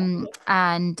 Exactly.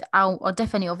 And I'll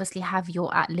definitely obviously have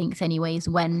your at links anyways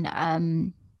when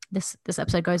this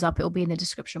episode goes up. It will be in the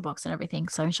description box and everything.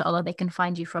 So inshallah they can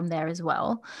find you from there as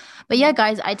well. But yeah, Yeah.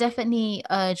 guys, I definitely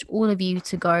urge all of you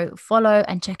to go follow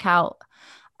and check out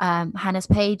Hannah's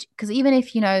page, because even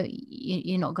if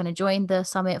you're not going to join the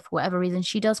summit for whatever reason,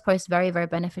 she does post very, very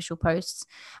beneficial posts,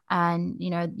 and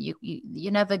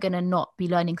you're never going to not be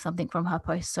learning something from her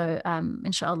posts. So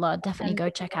inshallah, definitely go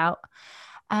check Alhamdulillah.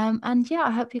 out. And yeah,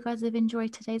 I hope you guys have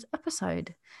enjoyed today's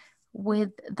episode. With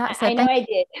that I said, know thank I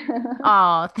you. did.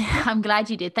 Oh, I'm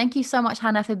glad you did. Thank you so much,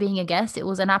 Hannah, for being a guest. It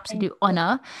was an Thank absolute you.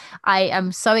 honor. I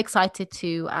am so excited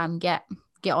to get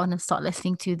on and start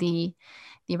listening to the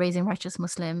Raising Righteous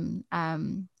Muslim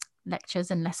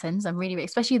lectures and lessons. I'm really,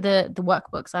 especially the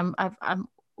workbooks. I'm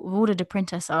ordered a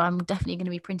printer, so I'm definitely going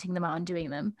to be printing them out and doing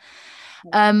them.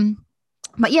 Um,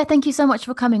 but yeah, thank you so much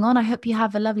for coming on. I hope you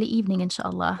have a lovely evening,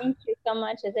 inshallah. Thank you so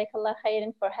much. Jazakallah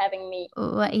khairan for having me.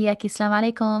 Wa iyaki. Assalamu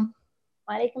alaikum.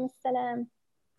 Wa alaikum assalam.